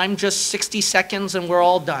last time. Just 60 seconds and we're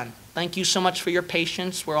all done. Thank you so much for your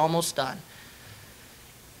patience. We're almost done.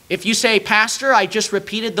 If you say, Pastor, I just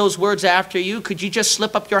repeated those words after you, could you just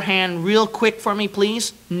slip up your hand real quick for me,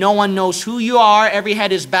 please? No one knows who you are. Every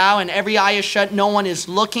head is bowed and every eye is shut. No one is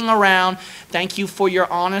looking around. Thank you for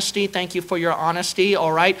your honesty. Thank you for your honesty.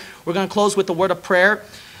 All right. We're going to close with a word of prayer.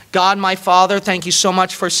 God, my Father, thank you so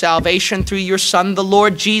much for salvation through your Son, the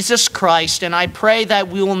Lord Jesus Christ. And I pray that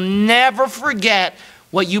we will never forget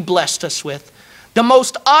what you blessed us with. The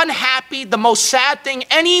most unhappy, the most sad thing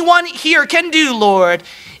anyone here can do, Lord,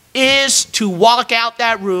 is to walk out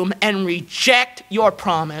that room and reject your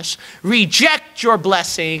promise, reject your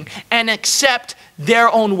blessing, and accept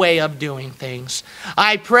their own way of doing things.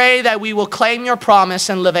 I pray that we will claim your promise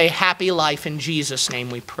and live a happy life. In Jesus' name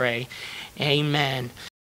we pray. Amen.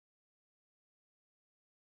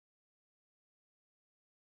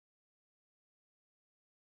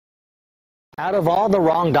 Out of all the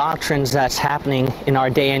wrong doctrines that's happening in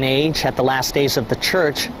our day and age at the last days of the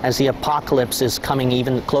church, as the apocalypse is coming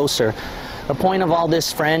even closer, the point of all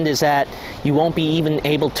this, friend, is that you won't be even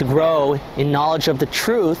able to grow in knowledge of the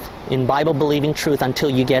truth, in Bible-believing truth,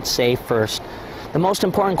 until you get saved first. The most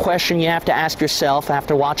important question you have to ask yourself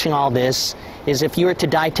after watching all this is, if you were to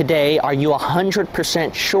die today, are you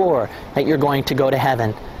 100% sure that you're going to go to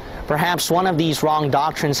heaven? Perhaps one of these wrong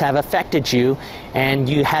doctrines have affected you and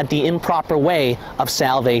you had the improper way of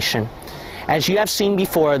salvation. As you have seen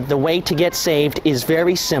before, the way to get saved is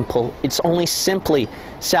very simple. It's only simply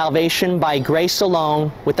salvation by grace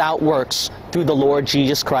alone, without works, through the Lord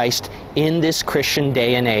Jesus Christ in this Christian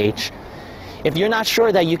day and age. If you're not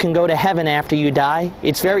sure that you can go to heaven after you die,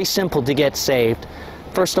 it's very simple to get saved.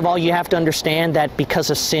 First of all, you have to understand that because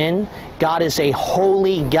of sin, God is a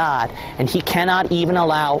holy God, and He cannot even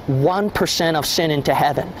allow 1% of sin into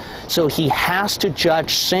heaven. So He has to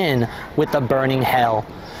judge sin with a burning hell.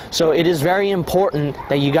 So it is very important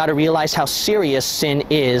that you got to realize how serious sin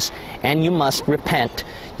is, and you must repent.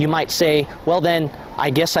 You might say, well then, I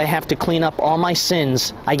guess I have to clean up all my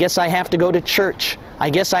sins. I guess I have to go to church. I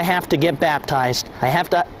guess I have to get baptized. I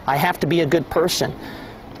have to be a good person.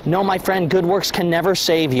 No, my friend, good works can never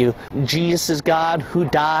save you. Jesus is God who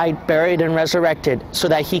died, buried, and resurrected so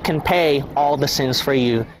that he can pay all the sins for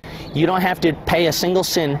you. You don't have to pay a single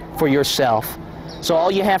sin for yourself. So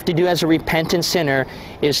all you have to do as a repentant sinner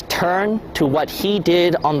is turn to what he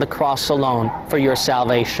did on the cross alone for your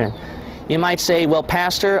salvation. You might say, well,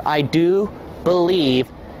 Pastor, I do believe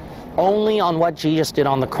only on what Jesus did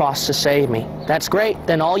on the cross to save me. That's great.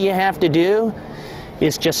 Then all you have to do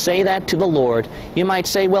is just say that to the Lord. You might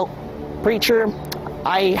say, well, preacher,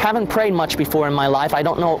 I haven't prayed much before in my life. I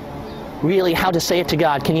don't know really how to say it to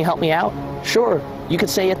God. Can you help me out? Sure. You could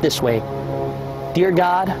say it this way. Dear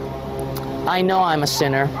God, I know I'm a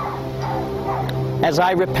sinner. As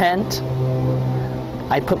I repent,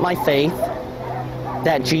 I put my faith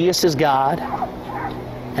that Jesus is God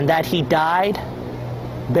and that he died,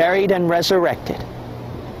 buried, and resurrected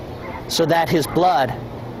so that his blood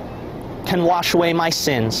can wash away my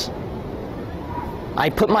sins. I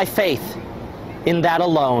put my faith in that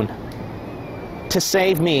alone to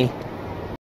save me